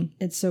alarming.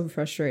 It's so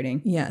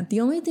frustrating. Yeah. The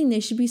only thing they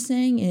should be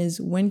saying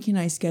is, when can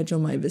I schedule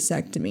my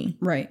vasectomy?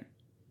 Right.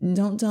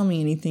 Don't tell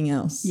me anything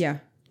else. Yeah.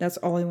 That's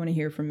all I want to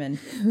hear from men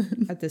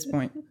at this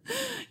point.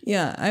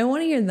 Yeah. I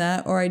want to hear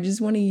that, or I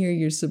just want to hear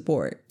your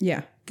support.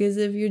 Yeah. Because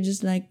if you're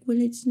just like,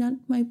 well, it's not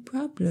my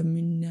problem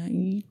and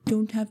you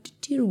don't have to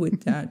deal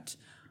with that,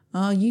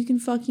 you can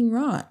fucking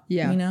rot.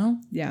 Yeah. You know?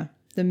 Yeah.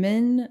 The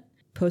men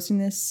posting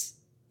this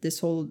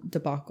whole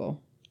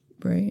debacle.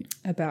 Right.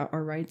 About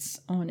our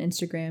rights on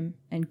Instagram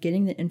and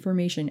getting the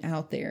information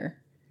out there.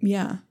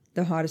 Yeah.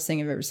 The hottest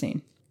thing I've ever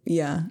seen.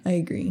 Yeah, I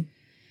agree.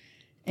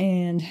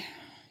 And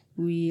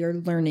we are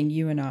learning,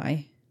 you and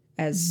I,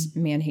 as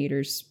man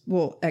haters,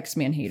 well,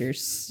 ex-man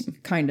haters,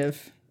 kind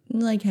of.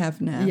 Like half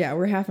and half. Yeah,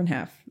 we're half and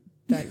half.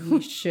 That we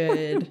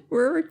should.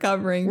 We're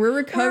recovering. We're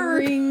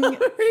recovering.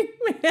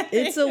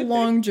 It's a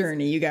long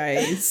journey, you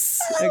guys.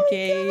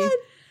 Okay.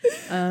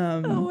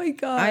 Oh my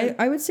God.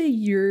 I would say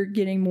you're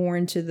getting more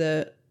into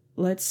the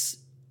let's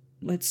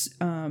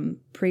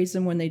praise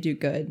them when they do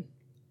good.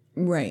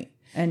 Right.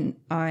 And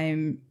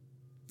I'm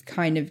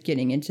kind of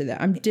getting into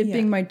that. I'm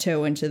dipping my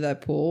toe into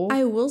that pool.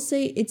 I will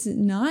say it's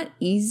not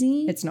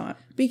easy. It's not.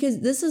 Because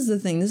this is the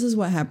thing. This is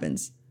what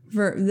happens.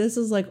 This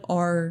is like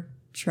our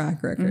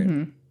track record.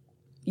 Mm-hmm.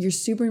 You're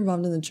super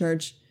involved in the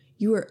church.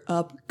 You are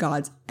up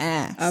God's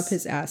ass. Up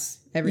his ass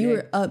every day. You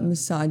are up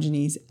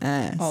misogyny's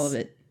ass. All of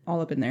it. All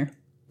up in there.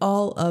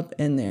 All up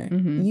in there.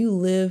 Mm-hmm. You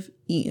live,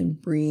 eat,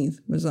 and breathe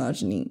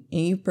misogyny.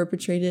 And you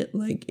perpetrate it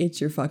like it's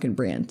your fucking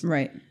brand.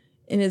 Right.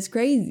 And it's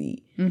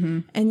crazy. Mm-hmm.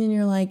 And then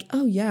you're like,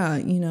 oh yeah,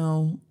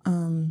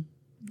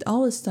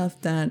 all this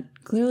stuff that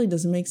clearly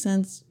doesn't make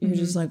sense. You're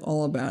just like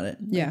all about it.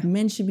 Yeah. Like,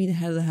 men should be the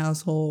head of the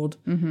household.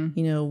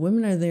 Mm-hmm.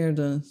 Women are there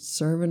to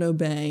serve and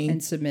obey.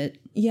 And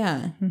submit.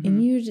 Yeah. Mm-hmm.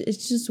 And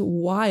it's just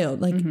wild.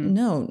 Like,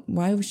 no,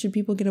 why should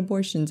people get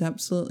abortions?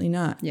 Absolutely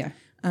not. Yeah.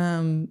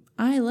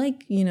 I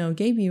like,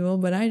 gay people,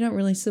 but I don't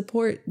really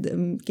support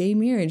gay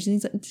marriage.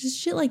 Things like, just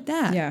shit like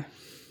that. Yeah.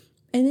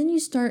 And then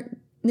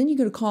you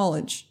go to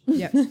college.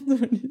 Yeah.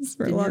 And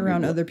you're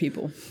around other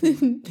people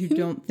who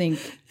don't think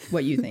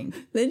what you think.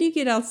 Then you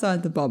get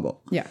outside the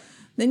bubble. Yeah.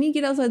 Then you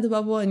get outside the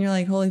bubble and you're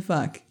like, holy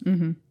fuck.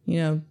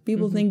 Mm-hmm.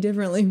 People think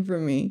differently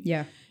from me.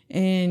 Yeah.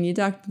 And you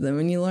talk to them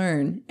and you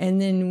learn. And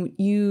then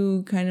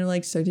you kind of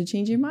like start to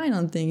change your mind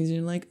on things. And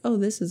you're like, oh,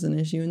 this is an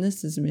issue and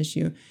this is an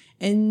issue.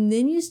 And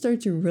then you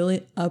start to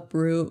really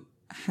uproot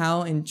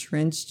how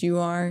entrenched you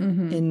are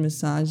in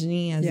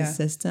misogyny as a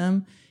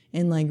system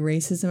and like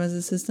racism as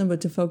a system, but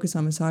to focus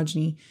on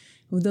misogyny.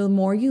 The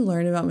more you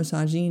learn about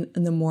misogyny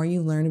and the more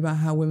you learn about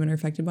how women are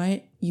affected by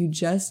it, you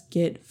just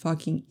get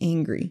fucking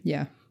angry.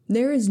 Yeah.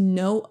 There is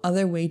no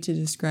other way to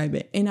describe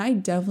it. And I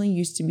definitely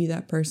used to be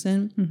that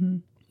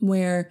person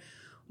where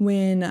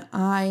when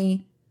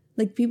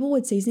people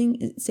would say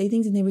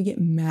things and they would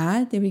get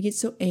mad. They would get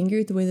so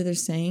angry at the way that they're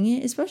saying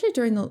it, especially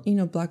during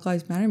the, Black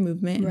Lives Matter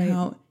movement and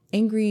how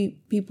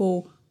angry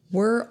people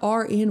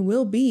are and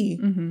will be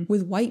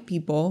with white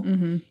people.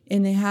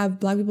 And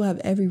Black people have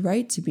every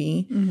right to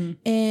be.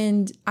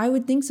 And I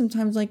would think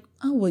sometimes like,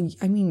 oh, well,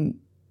 I mean,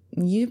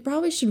 you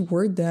probably should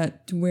word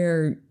that to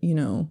where,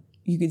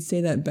 you could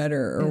say that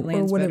better or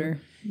whatever. Better.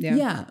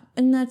 Yeah.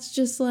 And that's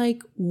just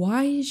like,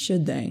 why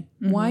should they?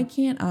 Why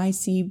can't I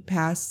see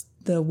past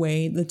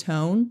the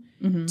tone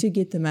to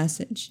get the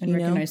message and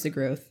recognize the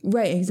growth?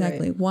 Right,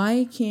 exactly.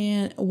 Right.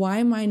 Why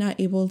am I not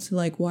able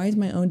to why is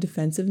my own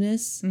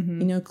defensiveness,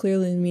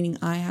 clearly meaning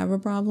I have a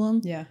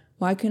problem? Yeah.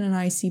 Why couldn't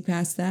I see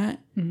past that?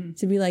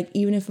 To be like,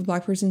 even if a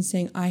Black person's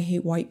saying I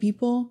hate white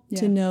people,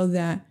 to know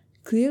that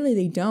clearly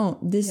they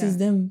don't. This is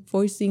them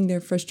voicing their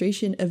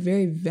frustration, a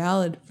very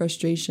valid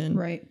frustration.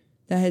 Right.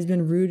 That has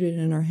been rooted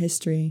in our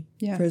history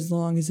for as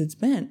long as it's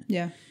been.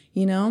 Yeah.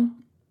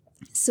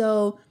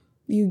 So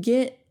you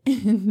get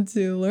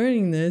into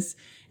learning this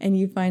and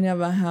you find out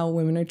about how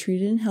women are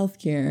treated in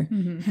healthcare,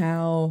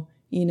 how,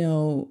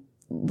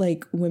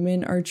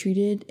 women are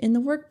treated in the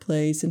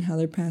workplace and how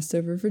they're passed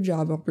over for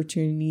job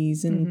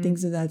opportunities and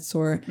things of that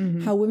sort,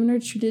 how women are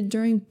treated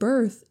during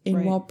birth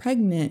and while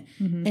pregnant.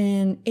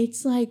 And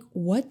it's like,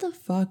 what the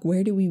fuck?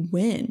 Where do we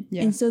win?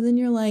 Yeah. And so then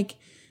you're like,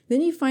 then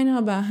you find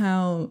out about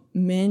how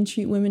men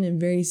treat women in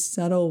very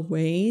subtle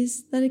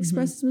ways that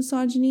expresses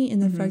misogyny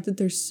and the fact that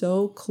they're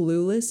so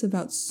clueless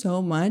about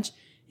so much.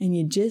 And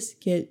you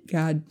just get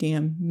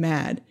goddamn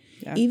mad.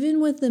 Yeah. Even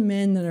with the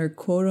men that are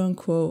quote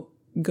unquote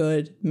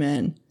good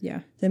men. Yeah.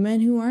 The men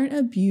who aren't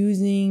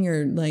abusing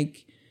or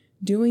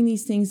doing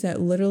these things that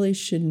literally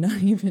should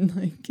not even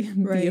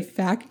be a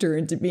factor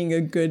into being a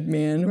good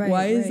man. Right,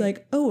 Why is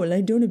oh, well, I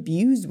don't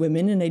abuse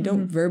women and I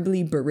don't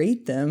verbally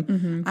berate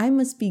them. I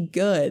must be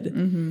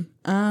good.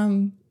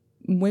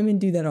 Women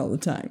do that all the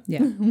time.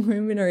 Yeah.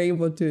 Women are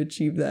able to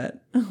achieve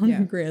that on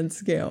a grand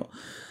scale.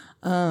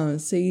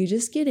 So you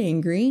just get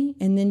angry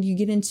and then you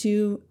get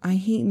into, I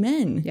hate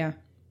men. Yeah.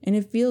 And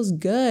it feels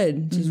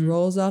good. Just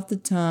rolls off the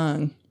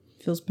tongue.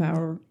 Feels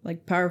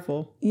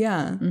powerful.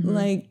 Yeah.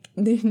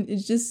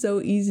 It's just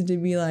so easy to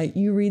be like,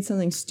 you read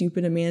something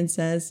stupid a man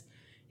says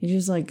you're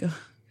just like, ugh,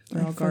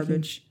 they're all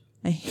garbage.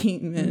 I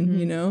hate men,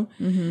 you know?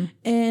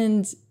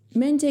 And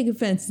men take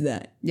offense to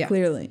that,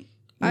 clearly.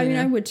 I mean,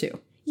 I would too.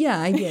 Yeah,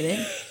 I get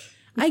it.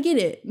 I get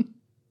it.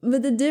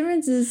 But the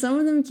difference is some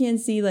of them can't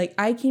see, like,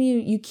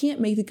 you can't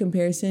make the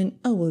comparison,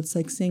 oh, well, it's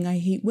like saying I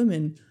hate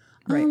women.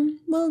 Right.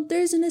 Well,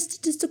 there's a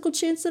statistical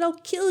chance that I'll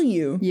kill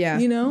you. Yeah.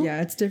 You know?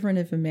 Yeah, it's different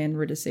if a man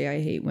were to say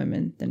I hate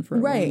women than for a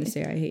woman to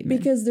say I hate men.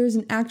 Because there's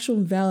an actual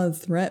valid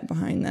threat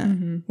behind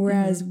that.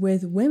 Whereas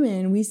with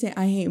women, we say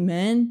I hate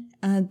men.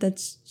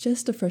 That's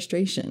just a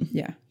frustration.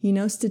 Yeah. You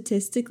know,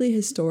 statistically,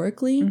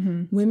 historically,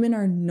 women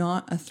are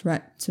not a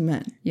threat to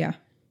men. Yeah.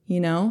 You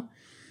know?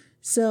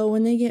 So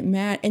when they get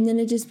mad, and then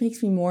it just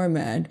makes me more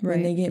mad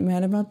when they get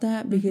mad about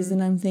that, because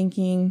then I'm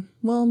thinking,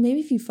 well, maybe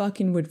if you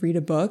fucking would read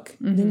a book,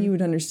 then you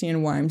would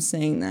understand why I'm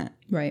saying that.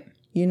 Right.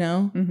 You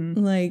know?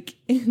 Like,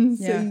 and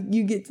so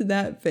you get to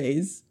that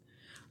phase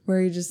where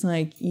you're just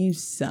like, you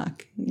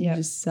suck. You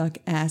just suck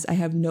ass. I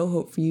have no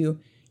hope for you.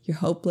 You're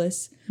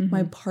hopeless.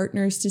 My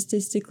partner is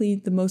statistically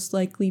the most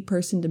likely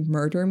person to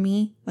murder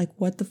me. Like,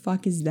 what the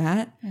fuck is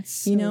that? That's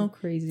so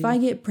crazy. If I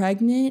get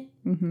pregnant,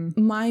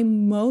 my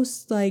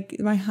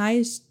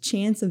highest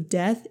chance of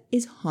death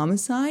is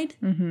homicide.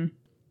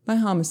 By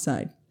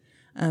homicide.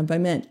 By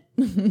men.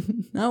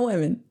 Not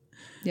women.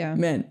 Yeah.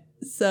 Men.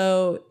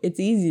 So it's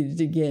easy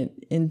to get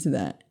into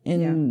that.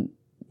 And,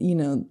 you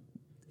know,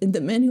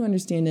 the men who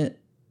understand it,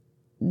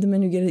 the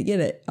men who get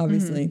it,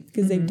 obviously,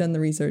 because they've done the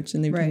research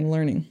and they've done the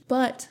learning.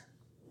 But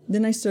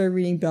then I started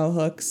reading Bell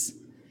Hooks,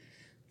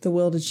 The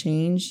Will to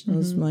Change. It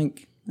was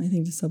like, I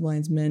think the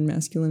subline's Men,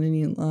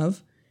 Masculinity, and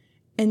Love.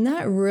 And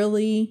that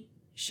really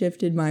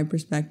shifted my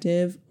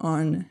perspective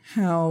on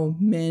how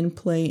men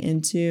play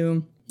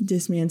into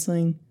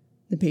dismantling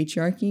the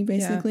patriarchy,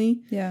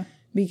 basically. Yeah.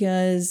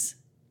 Because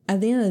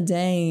at the end of the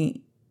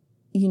day,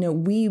 you know,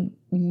 we,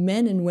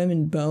 men and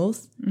women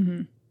both,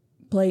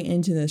 play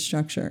into this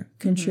structure,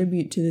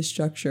 contribute to the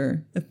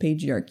structure of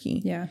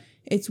patriarchy. Yeah.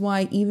 It's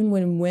why even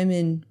when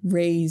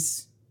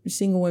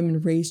single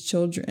women raise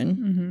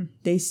children,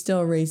 they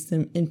still raise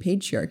them in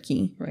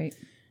patriarchy. Right.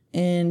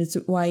 And it's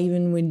why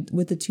even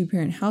with a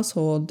two-parent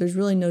household, there's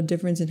really no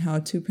difference in how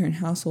a two-parent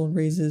household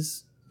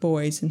raises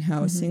boys and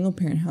how a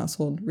single-parent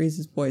household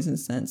raises boys in a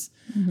sense.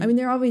 I mean,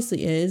 there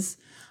obviously is,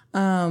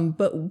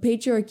 but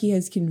patriarchy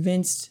has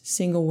convinced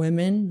single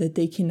women that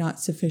they cannot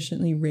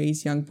sufficiently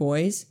raise young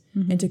boys.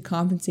 And to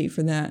compensate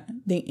for that,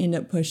 they end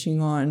up pushing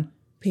on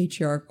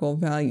patriarchal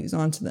values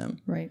onto them.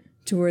 Right.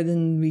 To where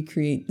then we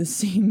create the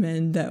same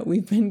men that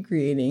we've been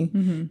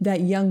creating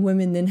that young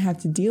women then have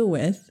to deal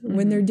with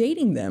when they're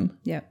dating them.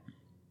 Yeah.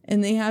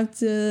 And they have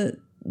to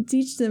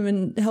teach them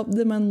and help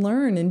them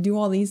unlearn and do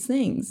all these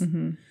things.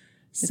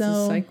 It's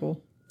a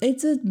cycle.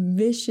 It's a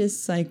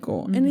vicious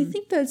cycle. And I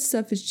think that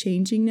stuff is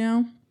changing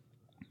now.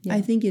 Yeah.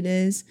 I think it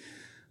is.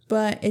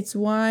 But it's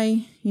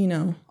why, you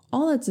know,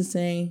 all that to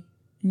say,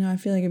 you know, I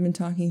feel like I've been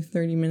talking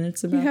 30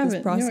 minutes about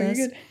this process.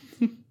 No, you're good.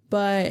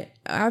 But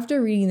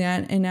after reading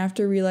that and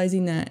after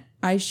realizing that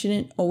I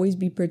shouldn't always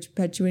be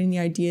perpetuating the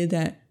idea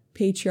that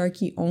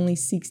patriarchy only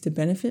seeks to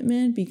benefit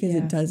men, because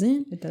it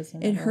doesn't. It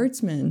doesn't. It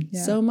hurts men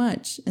so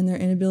much, and their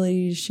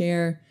inability to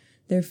share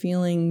their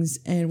feelings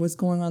and what's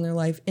going on in their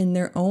life and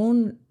their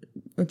own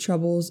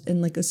troubles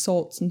and like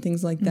assaults and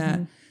things like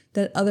that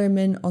other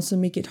men also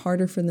make it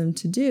harder for them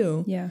to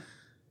do. Yeah.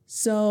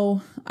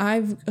 So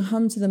I've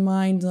come to the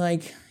mind,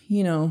 like,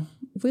 you know,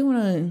 if we want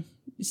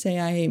to say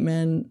I hate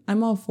men,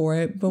 I'm all for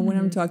it. But when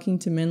I'm talking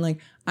to men, like,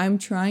 I'm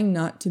trying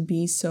not to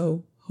be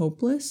so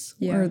hopeless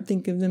or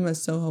think of them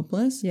as so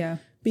hopeless. Yeah.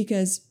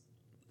 Because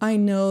I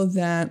know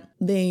that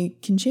they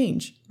can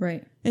change.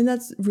 Right. And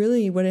that's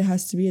really what it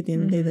has to be at the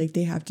end of the day. Like,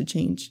 they have to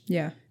change.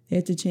 Yeah. They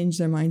have to change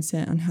their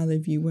mindset on how they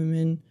view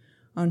women,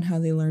 on how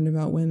they learn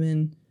about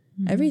women,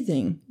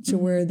 everything, to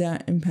where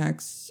that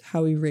impacts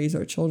how we raise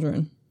our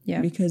children.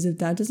 Yeah. Because if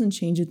that doesn't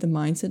change, if the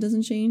mindset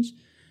doesn't change,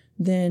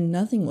 then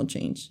nothing will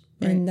change.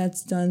 Right. And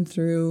that's done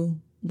through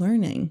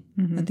learning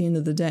at the end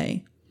of the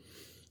day.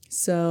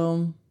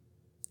 So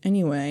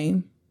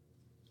anyway.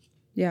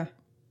 Yeah.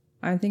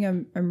 I think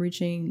I'm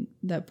reaching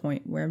that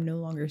point where I'm no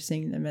longer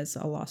seeing them as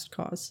a lost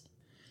cause.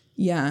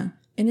 Yeah.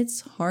 And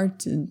it's hard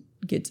to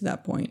get to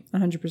that point.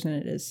 100%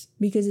 it is.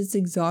 Because it's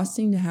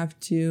exhausting to have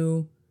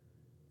to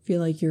feel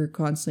like you're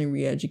constantly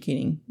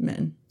re-educating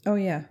men. Oh,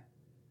 yeah.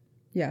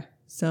 Yeah.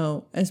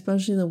 So,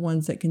 especially the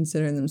ones that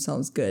consider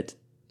themselves good.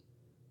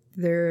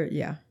 They're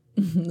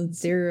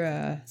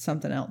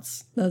something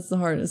else. That's the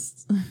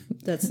hardest.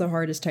 That's the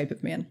hardest type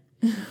of man.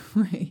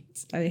 Right.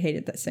 I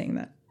hated saying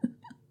that.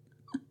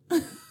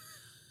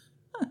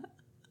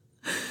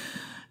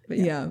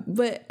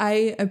 But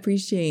I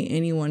appreciate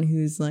anyone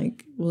who's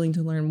like willing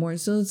to learn more.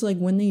 So it's like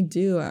when they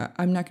do,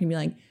 I'm not going to be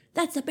like,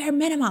 that's the bare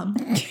minimum.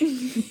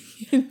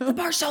 You know? The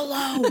bar's so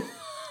low.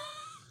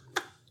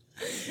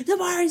 The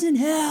bar is in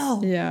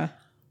hell. Yeah.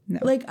 No.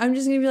 Like, I'm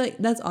just going to be like,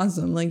 that's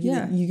awesome. Like, you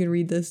can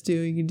read this too.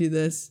 You can do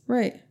this.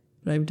 Right.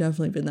 But I've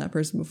definitely been that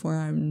person before.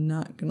 I'm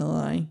not going to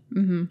lie.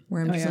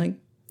 Where I'm just like,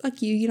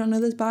 fuck you. You don't know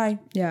this. Bye.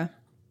 Yeah.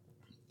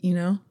 You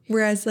know?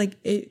 Whereas like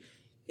it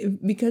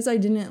because I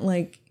didn't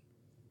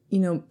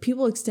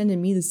people extended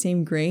me the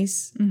same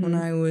grace when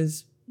I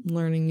was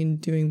learning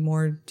and doing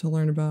more to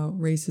learn about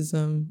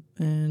racism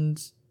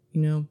and,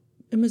 and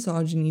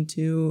misogyny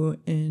too,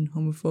 and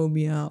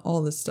homophobia,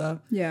 all this stuff.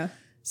 Yeah.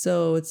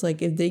 So it's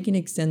like, if they can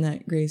extend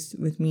that grace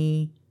with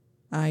me,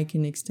 I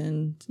can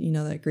extend,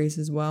 that grace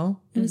as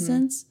well, in a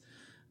sense.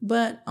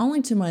 But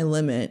only to my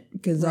limit,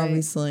 because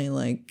obviously,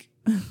 I'm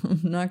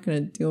not going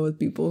to deal with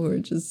people who are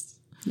just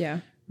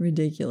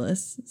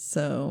ridiculous.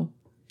 So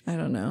I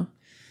don't know.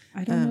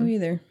 I don't know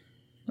either.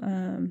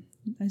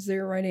 Is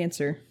there a right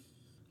answer?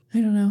 I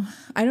don't know.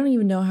 I don't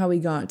even know how we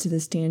got to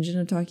this tangent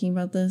of talking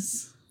about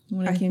this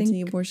when it came to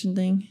the abortion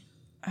thing.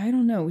 I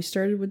don't know. We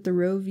started with the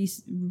Roe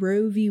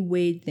v.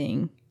 Wade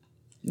thing.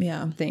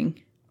 Yeah.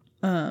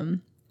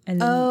 And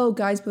then,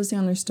 guys posting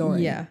on their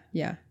story. Yeah.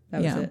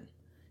 That was it.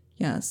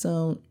 Yeah.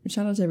 So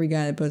shout out to every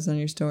guy that posted on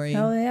your story.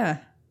 Hell yeah.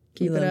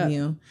 Keep it up.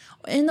 You.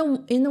 In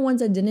the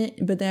ones that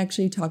didn't, but they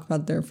actually talk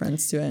about their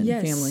friends to it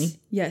and family.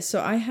 Yes.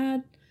 So I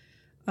had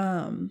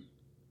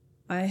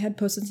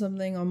posted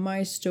something on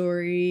my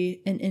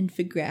story, an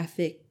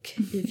infographic,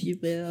 if you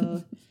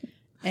will.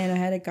 And I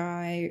had a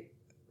guy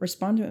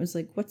respond to it and was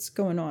like, what's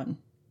going on?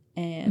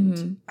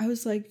 And I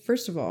was like,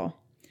 first of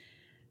all,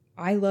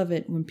 I love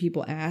it when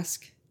people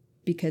ask,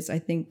 because I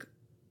think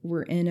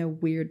we're in a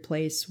weird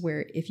place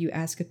where if you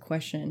ask a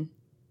question,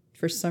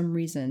 for some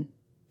reason,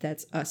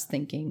 that's us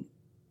thinking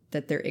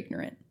that they're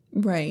ignorant.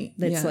 Right.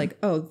 That's like,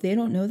 oh, they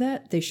don't know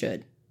that? They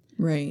should.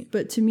 Right.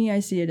 But to me, I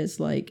see it as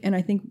like, and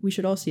I think we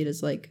should all see it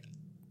as like,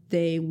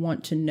 they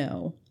want to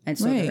know, and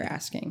so they're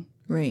asking.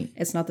 Right.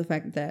 It's not the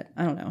fact that,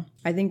 I don't know.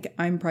 I think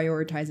I'm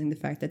prioritizing the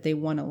fact that they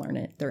want to learn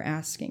it. They're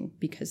asking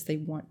because they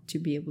want to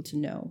be able to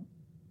know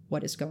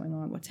what is going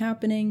on, what's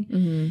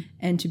happening,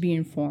 and to be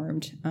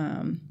informed.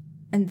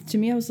 And to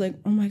me, I was like,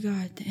 oh my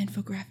God, the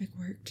infographic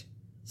worked.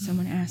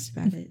 Someone asked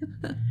about it.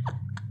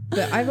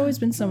 But I've always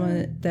been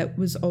someone that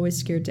was always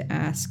scared to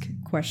ask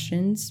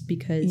questions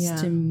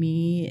because to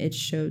me, it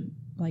showed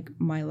like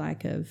my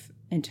lack of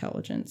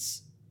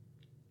intelligence.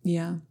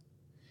 Yeah.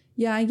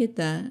 Yeah, I get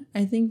that.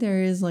 I think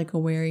there is like a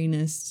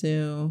wariness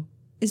to,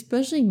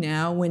 especially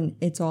now when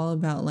it's all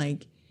about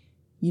like,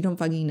 you don't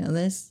fucking know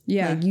this.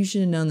 Yeah. Like, you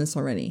should have known this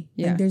already.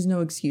 Yeah. Like, there's no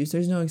excuse.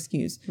 There's no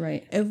excuse.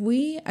 Right. I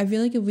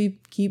feel like if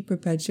we keep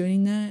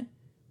perpetuating that,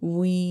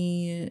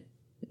 we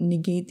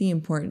negate the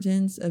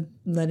importance of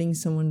letting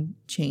someone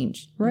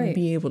change. Right. And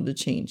be able to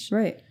change.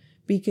 Right.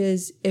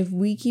 Because if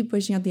we keep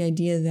pushing out the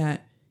idea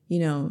that,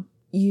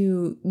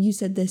 you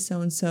said this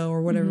so-and-so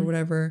or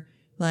whatever,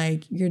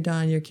 like, you're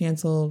done, you're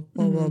canceled,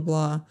 blah, blah,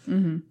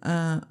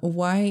 blah.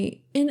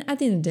 Why? And at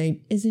the end of the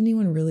day, is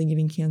anyone really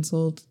getting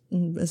canceled?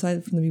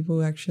 Aside from the people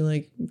who actually,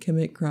 like,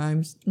 commit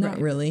crimes? Not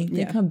really.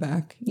 They come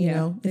back, you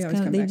know?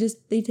 It's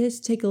they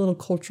just take a little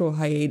cultural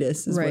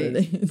hiatus is what it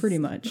is. Pretty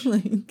much.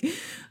 Like,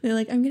 they're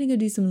like, I'm going to go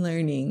do some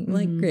learning.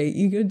 Like, great,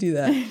 you go do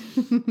that.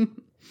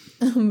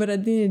 But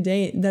at the end of the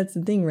day, that's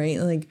the thing, right?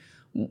 Like,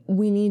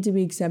 we need to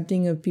be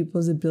accepting of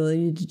people's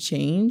ability to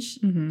change.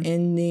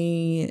 And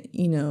they,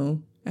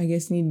 I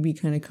guess need to be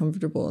kind of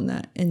comfortable in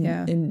that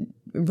and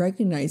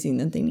recognizing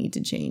that they need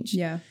to change.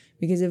 Yeah.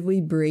 Because if we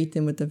berate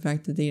them with the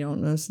fact that they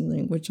don't know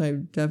something, which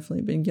I've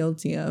definitely been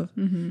guilty of,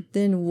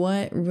 then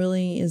what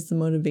really is the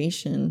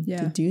motivation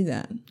to do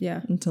that?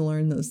 Yeah. And to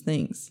learn those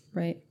things.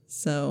 Right.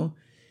 So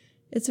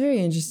it's very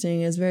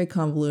interesting. It's very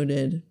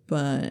convoluted,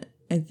 but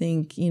I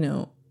think,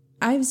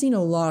 I've seen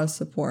a lot of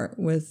support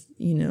with,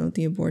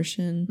 the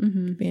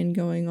abortion ban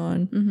going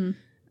on.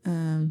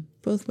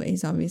 Both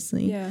ways,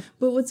 obviously. Yeah.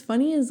 But what's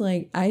funny is,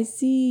 like, I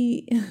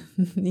see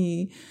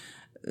the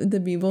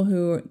people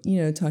who,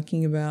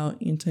 talking about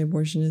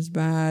anti-abortion is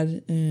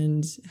bad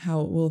and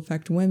how it will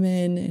affect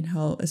women and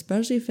how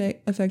especially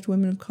affect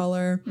women of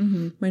color,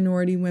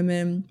 minority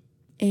women.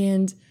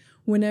 And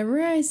whenever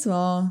I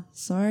saw,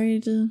 sorry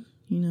to,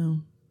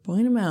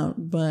 point them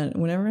out, but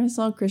whenever I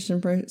saw a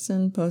Christian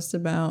person post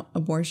about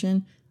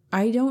abortion,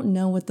 I don't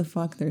know what the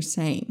fuck they're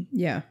saying.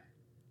 Yeah.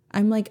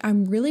 I'm like,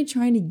 I'm really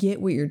trying to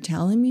get what you're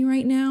telling me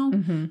right now.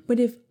 But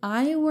if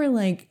I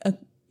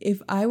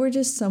were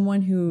just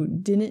someone who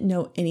didn't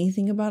know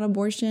anything about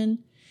abortion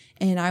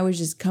and I was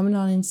just coming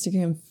on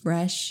Instagram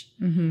fresh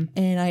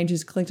and I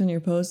just clicked on your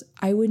post,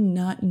 I would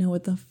not know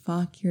what the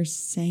fuck you're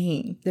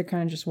saying. They're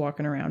kind of just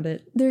walking around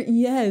it. They're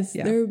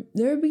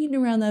beating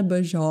around that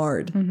bush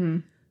hard.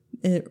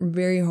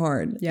 Very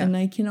hard. Yeah. And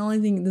I can only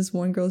think of this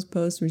one girl's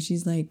post where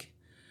she's like,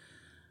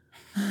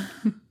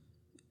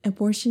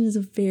 abortion is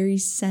a very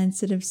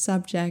sensitive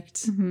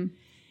subject.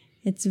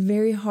 It's a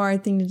very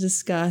hard thing to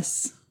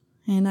discuss.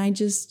 And I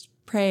just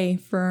pray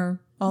for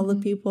all the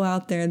people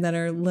out there that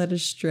are led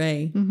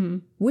astray.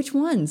 Which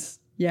ones?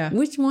 Yeah.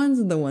 Which ones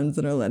are the ones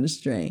that are led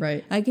astray?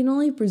 Right. I can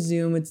only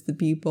presume it's the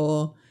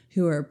people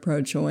who are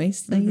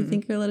pro-choice that you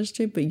think are led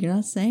astray, but you're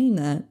not saying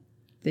that.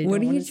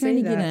 What are you trying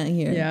to get at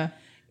here? Yeah.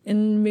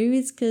 And maybe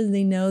it's because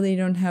they know they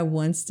don't have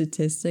one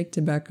statistic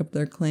to back up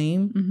their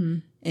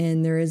claim.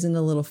 And there isn't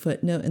a little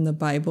footnote in the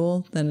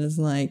Bible that is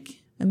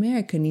like,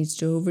 America needs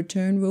to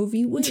overturn Roe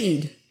v.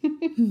 Wade.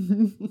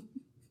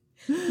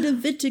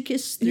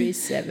 Leviticus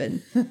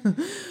 3:7.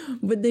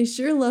 But they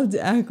sure love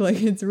to act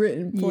like it's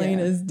written plain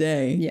as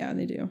day. Yeah,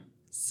 they do.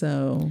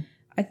 So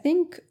I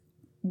think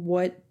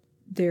what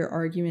their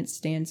argument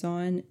stands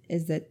on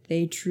is that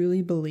they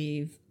truly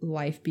believe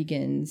life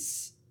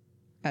begins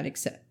at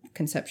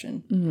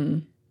conception. Mm-hmm.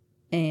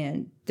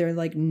 And they're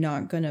like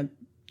not gonna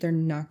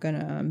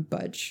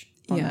budge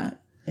on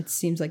that. It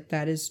seems like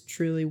that is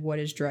truly what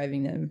is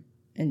driving them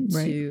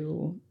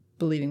into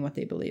believing what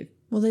they believe.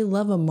 Well, they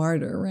love a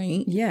martyr,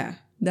 right? Yeah.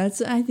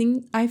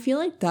 I feel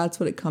like that's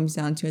what it comes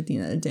down to at the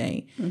end of the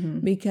day. Mm-hmm.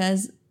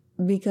 Because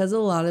a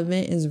lot of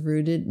it is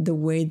rooted, the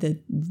way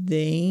that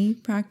they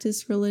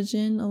practice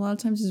religion a lot of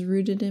times is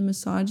rooted in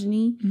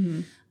misogyny.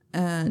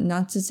 Mm-hmm.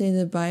 Not to say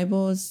the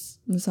Bible is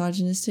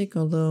misogynistic,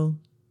 although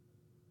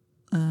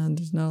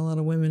there's not a lot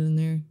of women in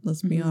there.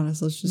 Let's be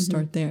honest. Let's just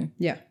start there.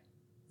 Yeah.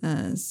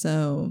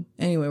 So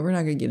anyway, we're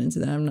not going to get into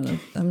that.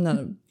 I'm not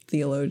a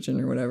theologian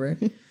or whatever.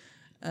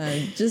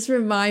 Just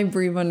from my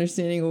brief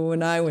understanding,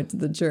 when I went to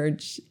the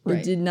church,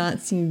 it did not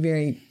seem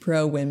very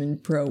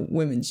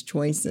pro-women's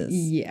choices.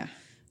 Yeah.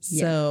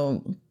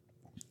 So,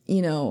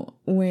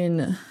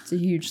 when... It's a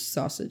huge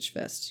sausage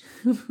fest.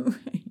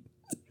 Right.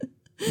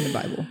 In the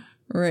Bible.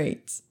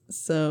 Right.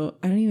 So,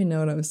 I don't even know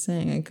what I was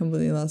saying. I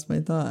completely lost my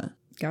thought.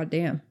 God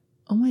damn.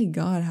 Oh my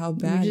God, how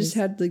bad. You just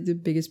had like the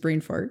biggest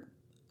brain fart.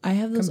 I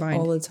have this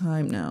all the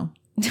time now.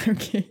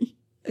 Okay.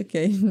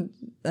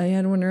 I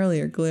had one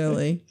earlier,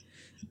 clearly.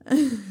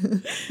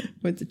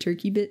 With the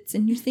turkey bits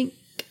in your sink.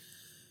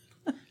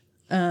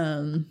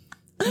 Oh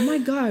my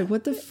God,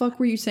 what the fuck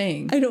were you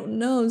saying? I don't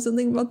know.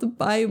 Something about the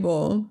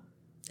Bible.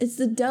 It's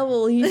the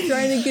devil. He's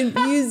trying to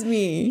confuse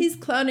me. He's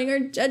clouding our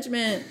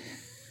judgment.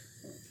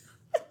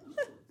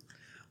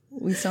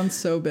 We sound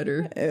so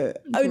bitter.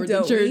 Don't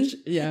the church.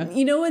 We? Yeah.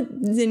 You know what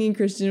any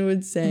Christian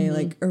would say,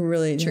 like, or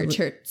really church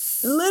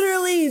hurts.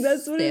 Literally,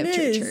 that's what it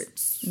is. Church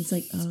hurts. It's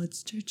like, oh,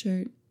 it's church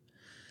hurt.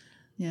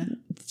 Yeah.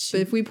 But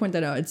if we point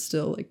that out, it's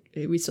still like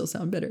we still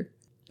sound bitter.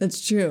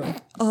 That's true.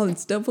 Oh,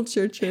 it's double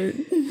church hurt.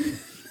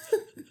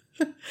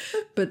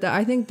 But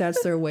I think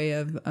that's their way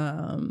of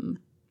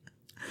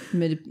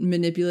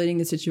manipulating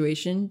the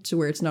situation to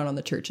where it's not on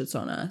the church, it's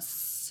on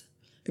us.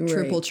 Right.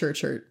 Triple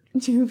church hurt.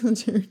 Triple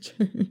church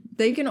hurt.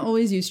 They can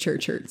always use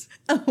church hurts.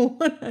 Oh,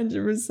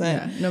 100%.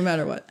 Yeah, no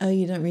matter what. Oh,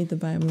 you don't read the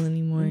Bible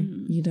anymore.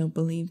 Mm-hmm. You don't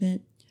believe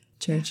it?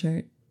 Church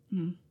hurt.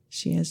 Mm.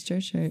 She has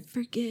church hurt.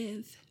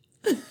 Forgive.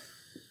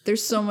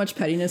 There's so much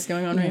pettiness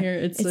going on right here.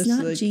 It's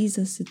not like,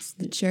 Jesus, it's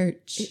the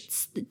church.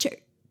 It's the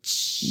church.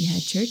 You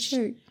had church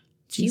hurt.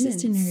 Jesus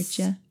didn't hurt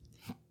you.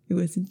 It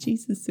wasn't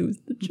Jesus, it was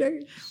the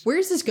church. Where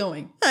is this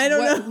going? I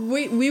don't know.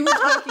 We were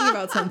talking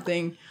about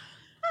something.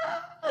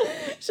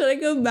 Should I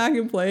go back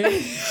and play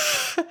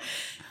it?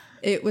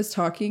 It was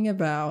talking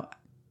about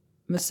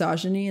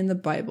misogyny in the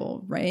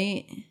Bible,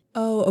 right?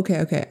 Oh,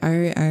 okay. I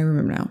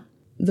remember now.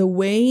 The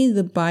way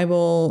the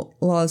Bible,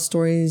 a lot of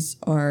stories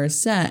are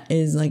set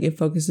is like it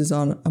focuses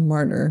on a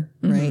martyr,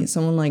 right? Mm-hmm.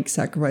 Someone like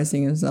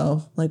sacrificing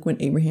himself, like when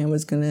Abraham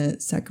was going to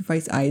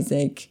sacrifice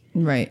Isaac.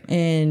 Right.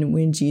 And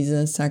when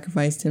Jesus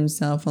sacrificed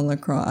himself on the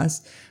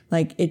cross.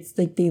 Like it's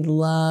like they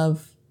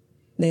love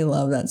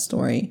that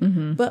story.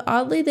 Mm-hmm. But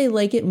oddly, they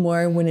like it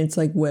more when it's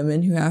like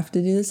women who have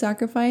to do the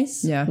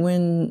sacrifice. Yeah.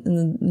 When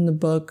in the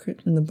book,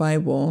 in the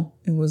Bible,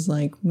 it was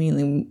like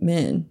mainly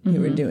men who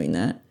were doing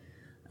that.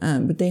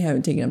 But they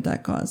haven't taken up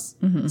that cause.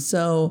 Mm-hmm.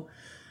 So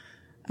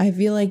I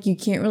feel like you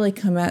can't really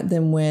come at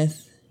them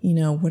with,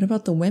 what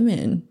about the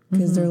women?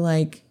 Because they're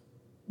like,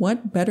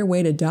 what better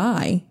way to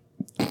die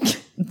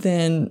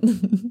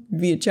than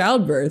via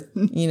childbirth,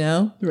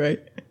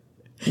 Right.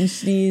 And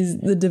she's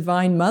the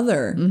divine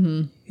mother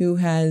who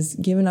has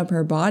given up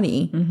her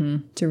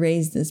body to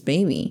raise this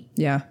baby.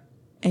 Yeah.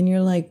 And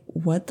you're like,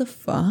 what the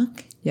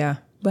fuck? Yeah.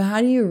 But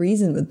how do you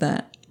reason with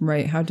that?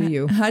 Right. How do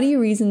you? How do you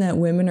reason that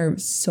women are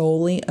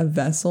solely a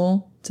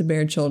vessel to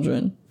bear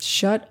children?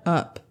 Shut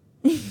up.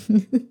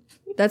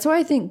 That's why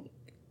I think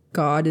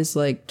God is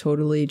like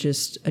totally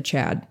just a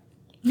Chad.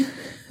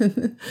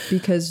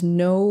 Because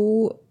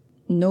no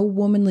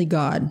womanly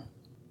God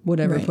would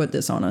ever put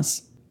this on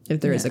us if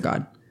there is a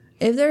God.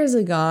 If there is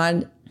a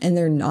God and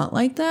they're not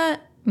like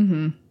that,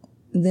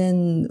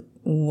 then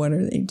what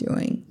are they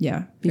doing?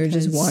 Yeah. They're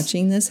just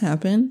watching this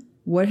happen.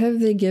 What have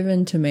they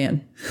given to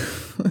man?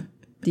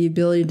 The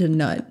ability to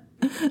nut.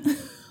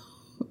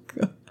 Oh,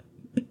 God.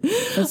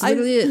 That's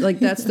literally it. Like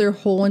that's their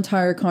whole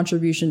entire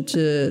contribution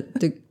to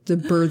the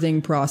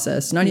birthing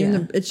process. Not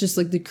even it's just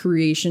like the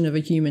creation of a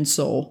human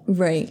soul.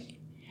 Right.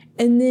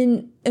 And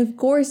then of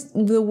course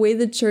the way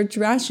the church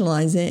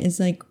rationalizes it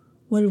is like,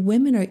 well,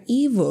 women are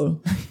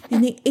evil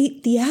and they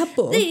ate the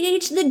apple. They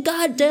ate the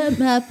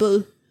goddamn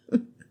apple.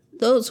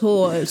 Those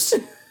whores.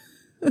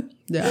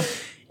 Yeah.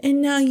 And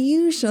now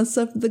you shall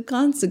suffer the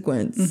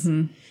consequence.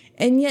 Mm-hmm.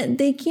 And yet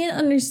they can't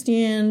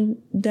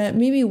understand that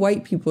maybe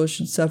white people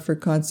should suffer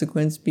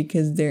consequence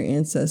because their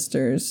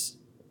ancestors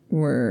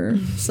were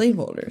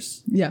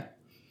slaveholders. Yeah.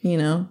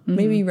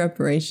 Maybe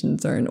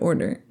reparations are in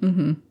order. Mm-hmm.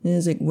 And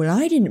it's like, well,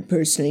 I didn't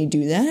personally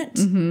do that.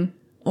 Mm-hmm.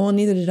 Well,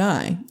 neither did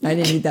I. I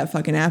didn't eat that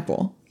fucking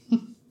apple.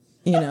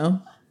 you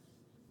know.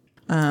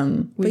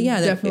 But yeah,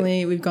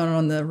 definitely we've gone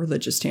on the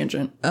religious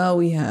tangent. Oh,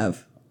 we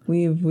have.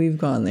 We've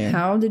gone there.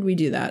 How did we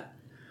do that?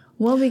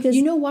 Well, because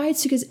you know why?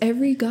 It's because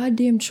every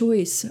goddamn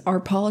choice, our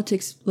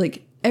politics,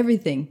 like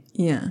everything,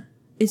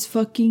 is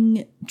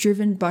fucking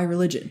driven by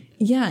religion.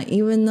 Yeah,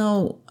 even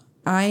though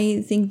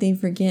I think they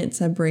forget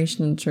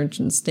separation of church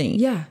and state.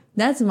 Yeah,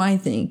 that's my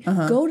thing.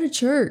 Go to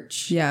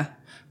church. Yeah.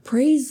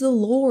 Praise the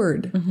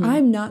Lord.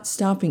 I'm not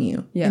stopping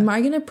you. Yeah. Am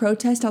I going to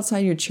protest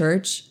outside your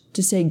church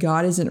to say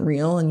God isn't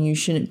real and you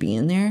shouldn't be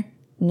in there?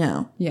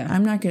 No. Yeah.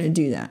 I'm not going to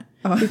do that.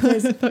 Oh,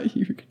 because I thought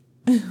you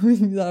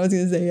you thought I was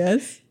going to say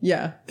yes?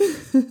 Yeah.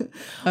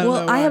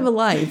 Well, I have a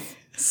life,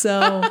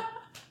 so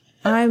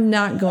I'm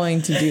not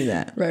going to do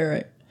that.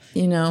 Right.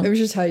 You know? It was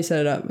just how you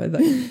set it up. I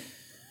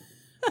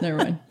thought. Never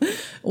mind.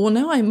 Well,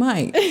 now I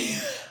might.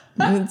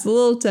 It's a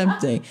little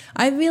tempting.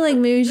 I feel like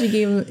maybe we should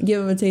give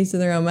them a taste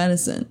of their own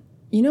medicine.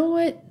 You know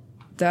what?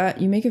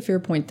 That you make a fair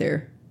point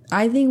there.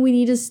 I think we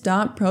need to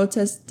stop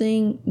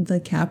protesting the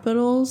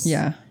capitals.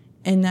 Yeah.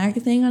 And that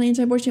thing on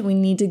anti-abortion, we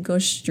need to go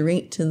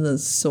straight to the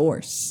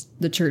source.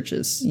 The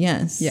churches.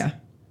 Yes. Yeah.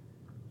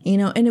 You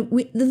know, and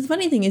the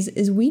funny thing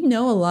is we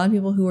know a lot of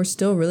people who are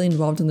still really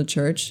involved in the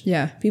church.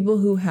 Yeah. People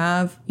who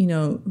have, you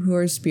know, who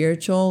are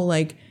spiritual,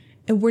 like,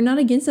 and we're not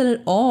against that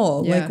at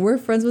all. Yeah. Like, we're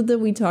friends with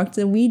them. We talk to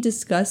them. We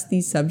discuss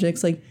these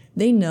subjects. Like,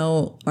 they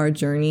know our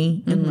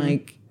journey and,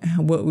 like,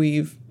 what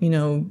we've, you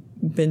know,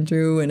 been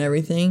through and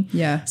everything.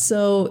 Yeah.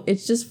 So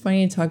it's just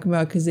funny to talk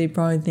about because they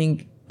probably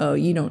think, oh,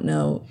 you don't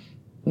know,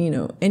 you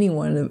know,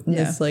 anyone in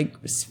this like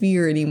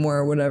sphere anymore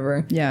or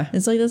whatever. Yeah.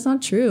 It's like, that's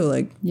not true.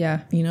 Like,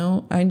 yeah. You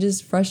know, I'm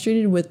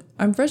frustrated with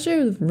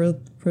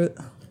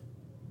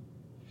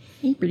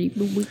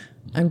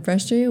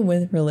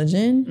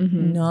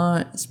religion,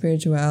 not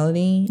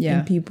spirituality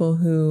and people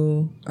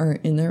who are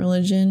in their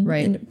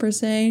religion per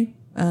se.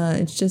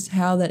 It's just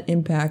how that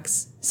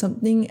impacts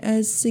something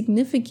as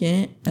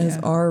significant as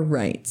our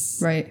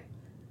rights.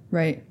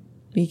 Right.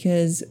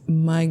 Because,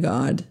 my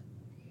God,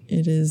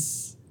 it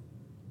is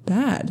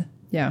bad.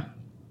 Yeah.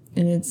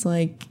 And it's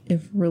like,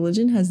 if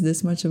religion has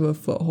this much of a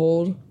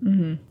foothold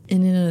and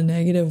in a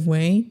negative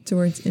way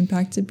towards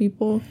impacted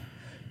people,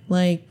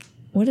 like,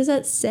 what does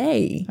that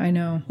say? I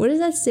know. What does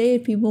that say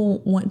if people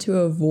want to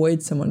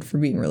avoid someone for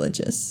being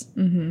religious?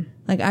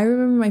 Like, I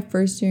remember my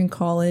first year in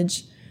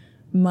college,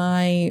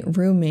 my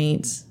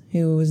roommate,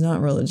 who was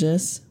not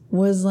religious,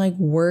 was like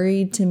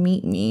worried to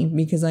meet me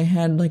because I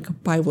had like a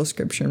Bible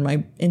scripture in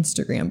my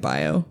Instagram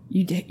bio.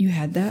 You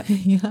had that?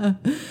 Yeah.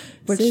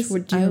 Do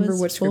you remember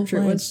what scripture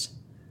it was?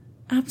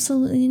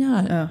 Absolutely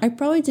not. I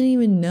probably didn't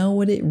even know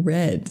what it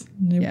read.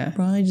 I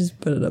probably just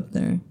put it up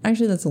there.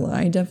 Actually, that's a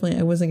lie.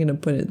 I wasn't going to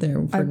put it there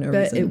for no reason. I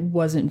bet it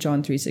wasn't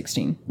John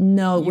 3:16.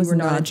 No, it was not.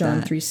 You were not a a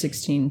John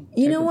 3:16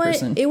 You know what?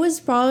 person. It was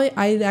probably,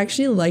 I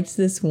actually liked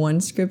this one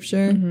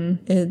scripture.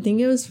 I think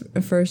it was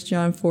 1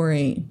 John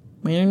 4:8.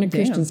 My internet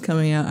Christian's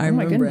coming out. I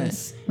remember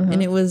it.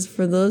 And it was,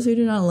 for those who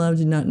do not love,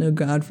 do not know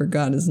God, for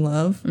God is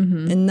love.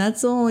 And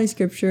that's the only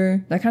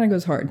scripture. That kind of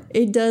goes hard.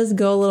 It does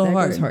go a little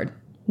hard. That goes hard.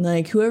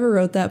 Like, whoever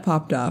wrote that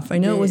popped off. I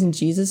know it wasn't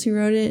Jesus who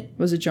wrote it.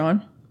 Was it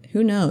John?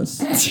 Who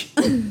knows?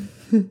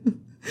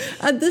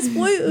 At this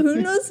point,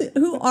 who knows?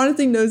 Who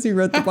honestly knows who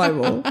wrote the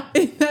Bible?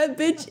 That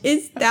bitch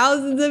is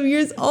thousands of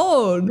years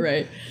old.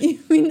 Right. You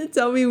mean to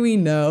tell me we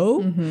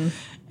know?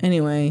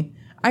 Anyway,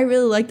 I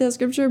really like that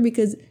scripture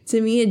because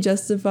to me it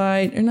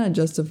justified, or not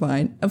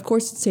justified. Of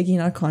course, it's taken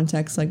out of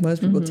context. Like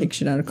most people take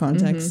shit out of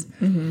context.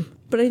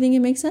 But I think it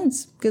makes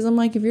sense because I'm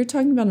like, if you're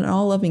talking about an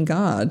all-loving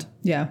God,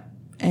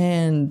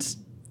 and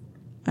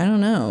I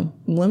don't know,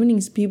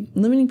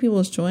 limiting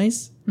people's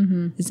choice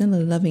is not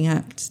a loving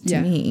act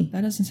to me.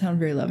 That doesn't sound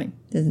very loving.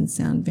 Doesn't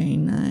sound very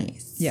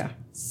nice. Yeah.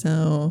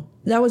 So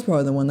that was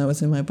probably the one that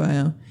was in my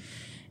bio.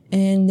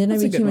 And then I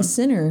became a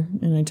sinner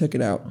and I took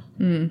it out.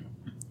 And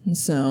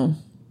so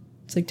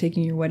it's like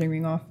taking your wedding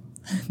ring off.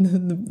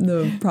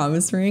 the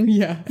promise ring?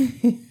 Yeah.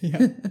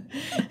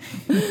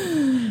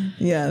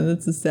 Yeah,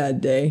 that's a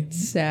sad day.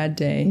 Sad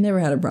day. Never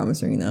had a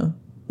promise ring though.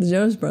 The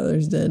Jonas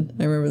Brothers did.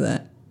 I remember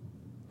that.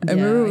 I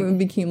remember when it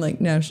became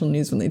like national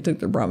news when they took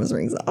their promise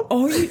rings off.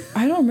 Oh,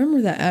 I don't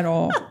remember that at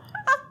all.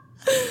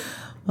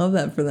 Love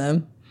that for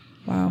them.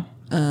 Wow.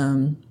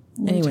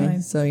 Anyway,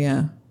 so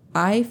yeah.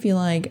 I feel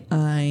like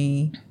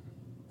I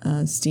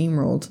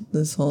steamrolled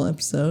this whole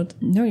episode.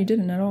 No, you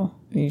didn't at all.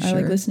 Are you sure? I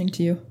like listening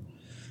to you.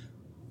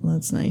 Well,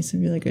 that's nice. I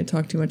feel like I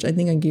talk too much. I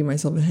think I gave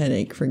myself a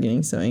headache for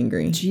getting so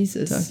angry.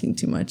 Jesus. Talking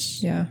too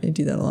much. Yeah. I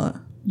do that a lot.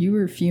 You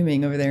were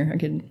fuming over there.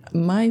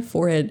 My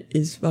forehead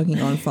is fucking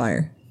on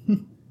fire.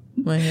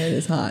 My head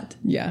is hot.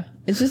 Yeah.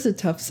 It's just a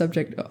tough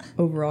subject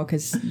overall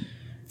because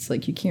it's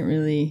like you can't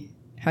really...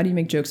 How do you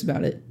make jokes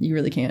about it? You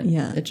really can't.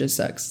 Yeah. It just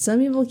sucks. Some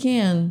people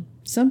can.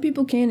 Some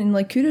people can, and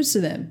like kudos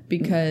to them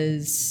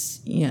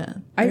because... Yeah.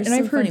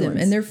 I've heard them,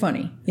 and they're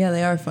funny. Yeah,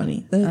 they are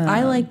funny.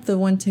 I like the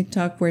one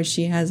TikTok where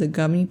she has a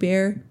gummy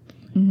bear,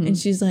 and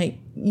she's like,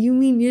 you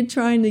mean you're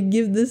trying to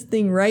give this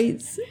thing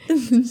rights?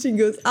 And then she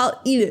goes,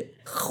 I'll eat it.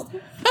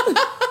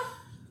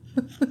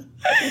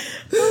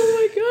 Oh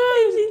my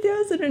god. And she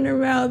throws it in her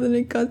mouth and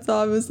it cuts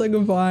off. It's like a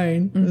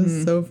vine. It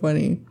was so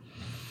funny.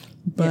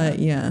 But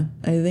yeah,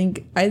 I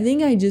think I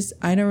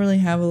don't really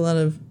have a lot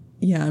of,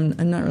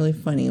 I'm not really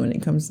funny when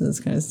it comes to this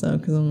kind of stuff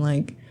because I'm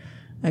like,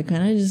 I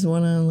kind of just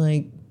want to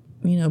like,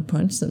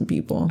 punch some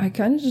people. I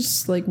kind of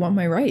just like want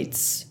my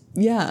rights.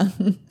 Yeah.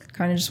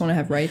 Kind of just want to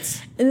have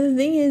rights. And the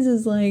thing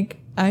is like,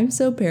 I'm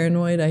so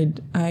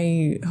paranoid.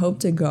 I hope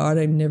to God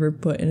I'm never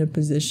put in a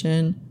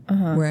position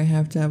where I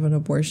have to have an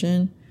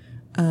abortion.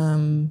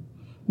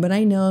 But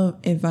I know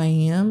if I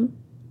am,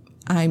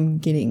 I'm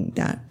getting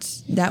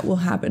that. That will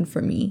happen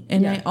for me.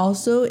 And I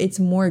also, it's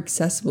more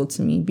accessible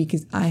to me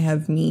because I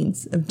have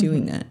means of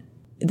doing that.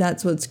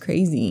 That's what's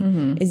crazy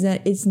is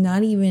that it's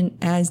not even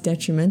as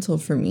detrimental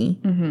for me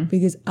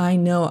because I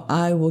know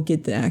I will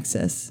get the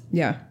access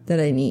that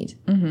I need.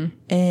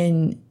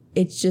 And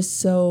it's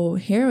just so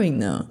harrowing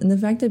though. And the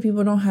fact that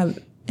people don't have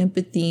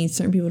empathy,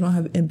 certain people don't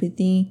have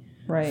empathy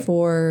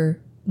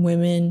for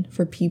women,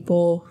 for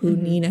people who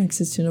need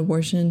access to an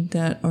abortion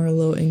that are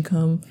low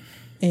income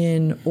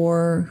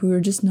or who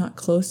are just not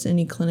close to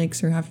any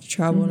clinics or have to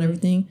travel and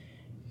everything.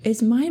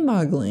 It's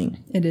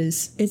mind-boggling. It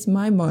is. It's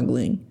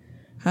mind-boggling.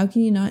 How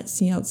can you not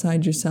see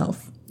outside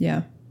yourself?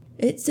 Yeah.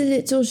 It's a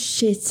little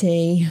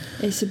shitty.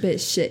 It's a bit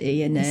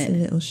shitty, isn't it? It's a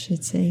little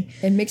shitty.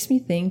 It makes me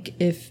think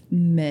if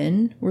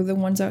men were the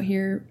ones out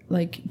here,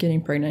 like,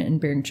 getting pregnant and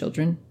bearing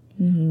children,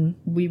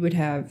 we would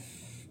have,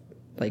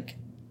 like,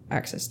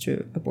 access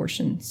to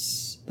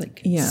abortions,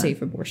 like,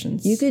 safe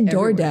abortions. You could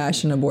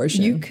DoorDash an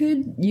abortion.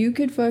 You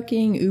could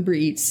fucking Uber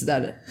Eats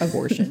that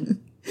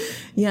abortion.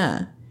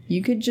 Yeah.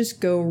 You could just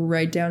go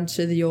right down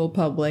to the old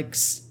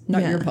Publix.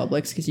 Not your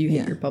Publix, because you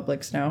hate your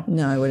Publix now.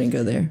 No, I wouldn't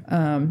go there.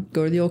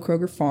 Go to the old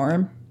Kroger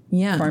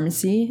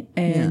pharmacy,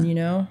 and,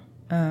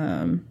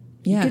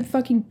 you could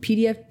fucking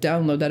PDF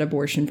download that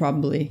abortion,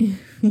 probably.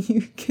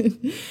 You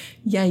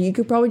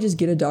could probably just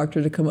get a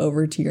doctor to come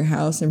over to your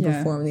house and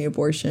perform the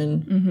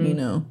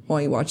abortion,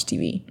 while you watch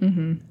TV.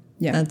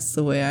 Yeah. That's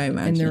the way I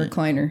imagine in the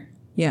recliner.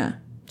 Yeah.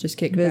 Just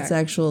kick back.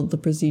 It's the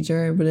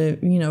procedure, but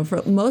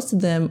for most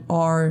of them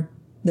are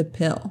the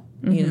pill,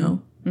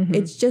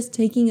 It's just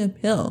taking a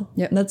pill.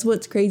 Yep. That's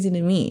what's crazy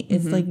to me.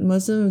 It's like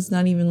most of them is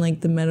not even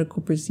like the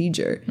medical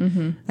procedure.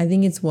 I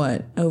think it's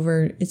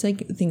over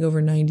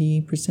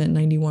 90%,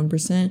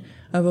 91%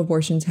 of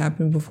abortions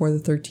happen before the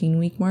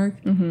 13-week mark.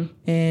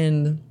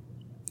 And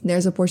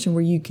there's a portion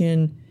where you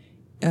can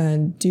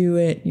do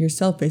it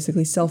yourself,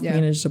 basically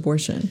self-managed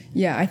abortion.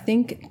 Yeah, I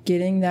think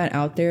getting that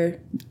out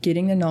there,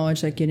 getting the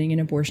knowledge that getting an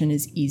abortion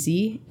is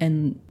easy.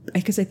 And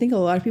because I think a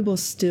lot of people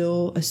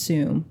still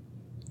assume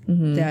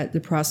that the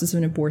process of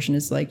an abortion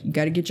is like, you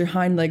got to get your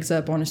hind legs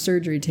up on a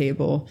surgery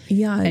table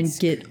and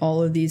get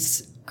all of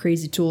these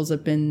crazy tools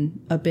up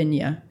in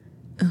you.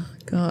 Oh,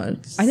 God.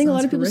 I think a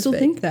lot of people still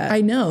think that.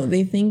 I know.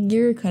 They think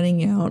you're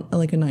cutting out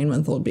like a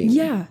 9-month-old baby.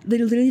 Yeah. They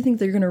literally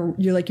think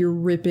you're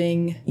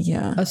ripping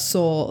a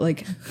soul.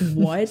 Like,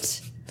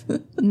 what?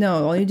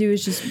 No, all you do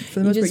is just, for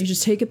the most part, you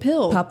just take a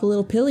pill. Pop a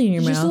little pill in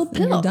your mouth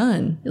and you're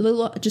done.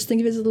 Just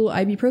think of it as a little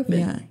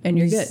ibuprofen and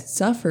you're good.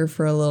 Suffer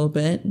for a little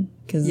bit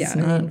because it's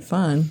not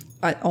fun.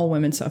 All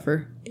women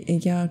suffer.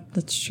 Yeah,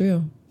 that's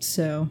true.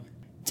 So,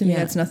 to me,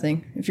 that's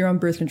nothing. If you're on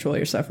birth control,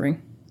 you're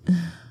suffering.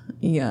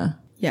 Yeah.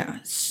 Yeah,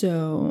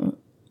 so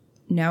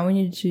now we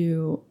need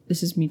to,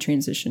 this is me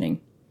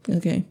transitioning.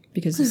 Okay.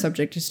 Because the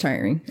subject is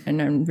tiring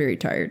and I'm very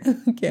tired.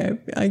 Okay,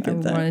 I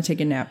get that. I want to take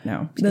a nap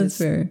now. That's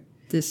fair.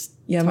 This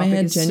my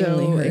head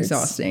genuinely so hurts.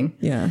 Exhausting.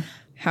 Yeah.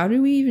 How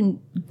do we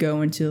even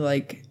go into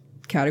like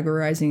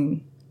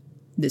categorizing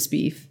this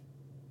beef?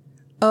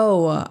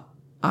 Oh,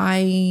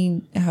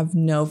 I have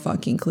no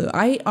fucking clue.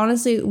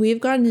 We've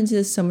gotten into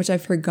this so much I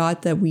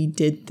forgot that we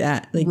did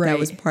that. Like that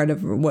was part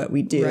of what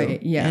we do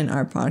in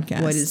our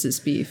podcast. What is this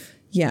beef?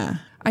 Yeah.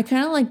 I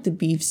kind of like the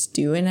beef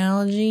stew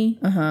analogy.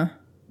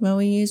 What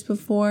we used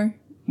before.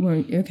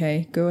 Well,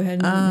 okay, go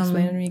ahead and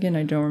explain it to me again.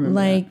 I don't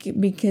remember.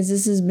 Because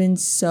this has been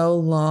so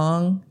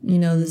long,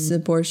 this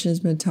abortion has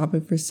been a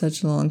topic for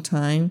such a long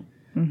time.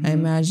 I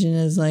imagine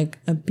as like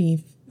a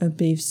beef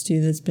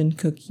stew that's been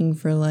cooking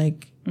for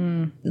like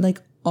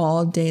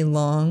all day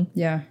long.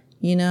 Yeah.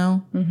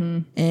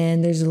 And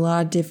there's a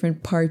lot of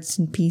different parts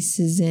and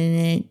pieces in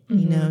it.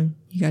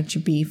 You got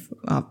your beef,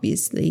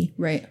 obviously.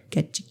 Right.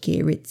 Got your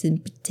carrots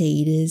and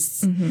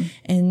potatoes.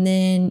 And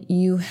then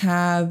you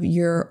have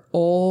your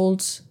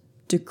old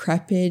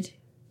decrepit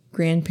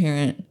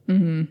grandparent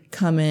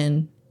come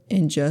in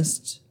and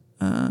just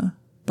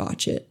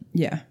botch it.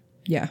 Yeah.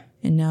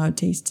 And now it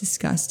tastes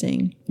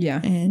disgusting.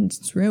 Yeah. And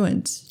it's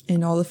ruined.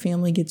 And all the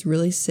family gets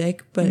really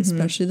sick, but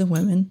especially the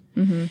women.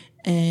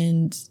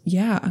 And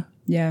yeah.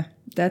 Yeah.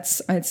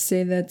 I'd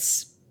say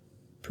that's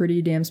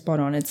pretty damn spot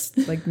on. It's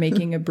like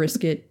making a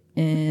brisket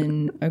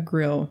in a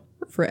grill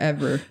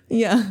forever.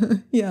 Yeah.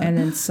 And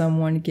then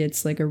someone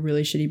gets like a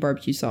really shitty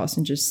barbecue sauce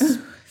and just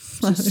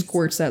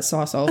squirts that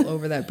sauce all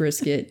over that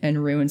brisket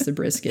and ruins the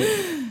brisket.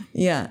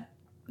 Yeah.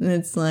 And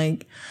it's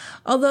like,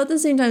 Although at the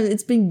same time,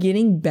 it's been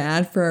getting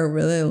bad for a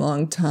really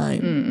long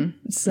time.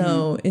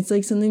 So it's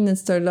like something that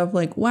started off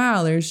like,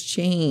 wow, there's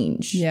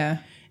change. Yeah.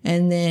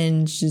 And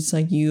then it's just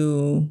like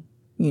you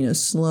know,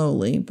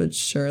 slowly but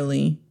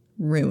surely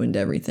ruined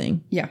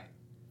everything. Yeah.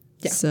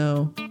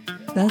 So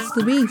that's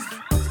the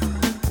beef.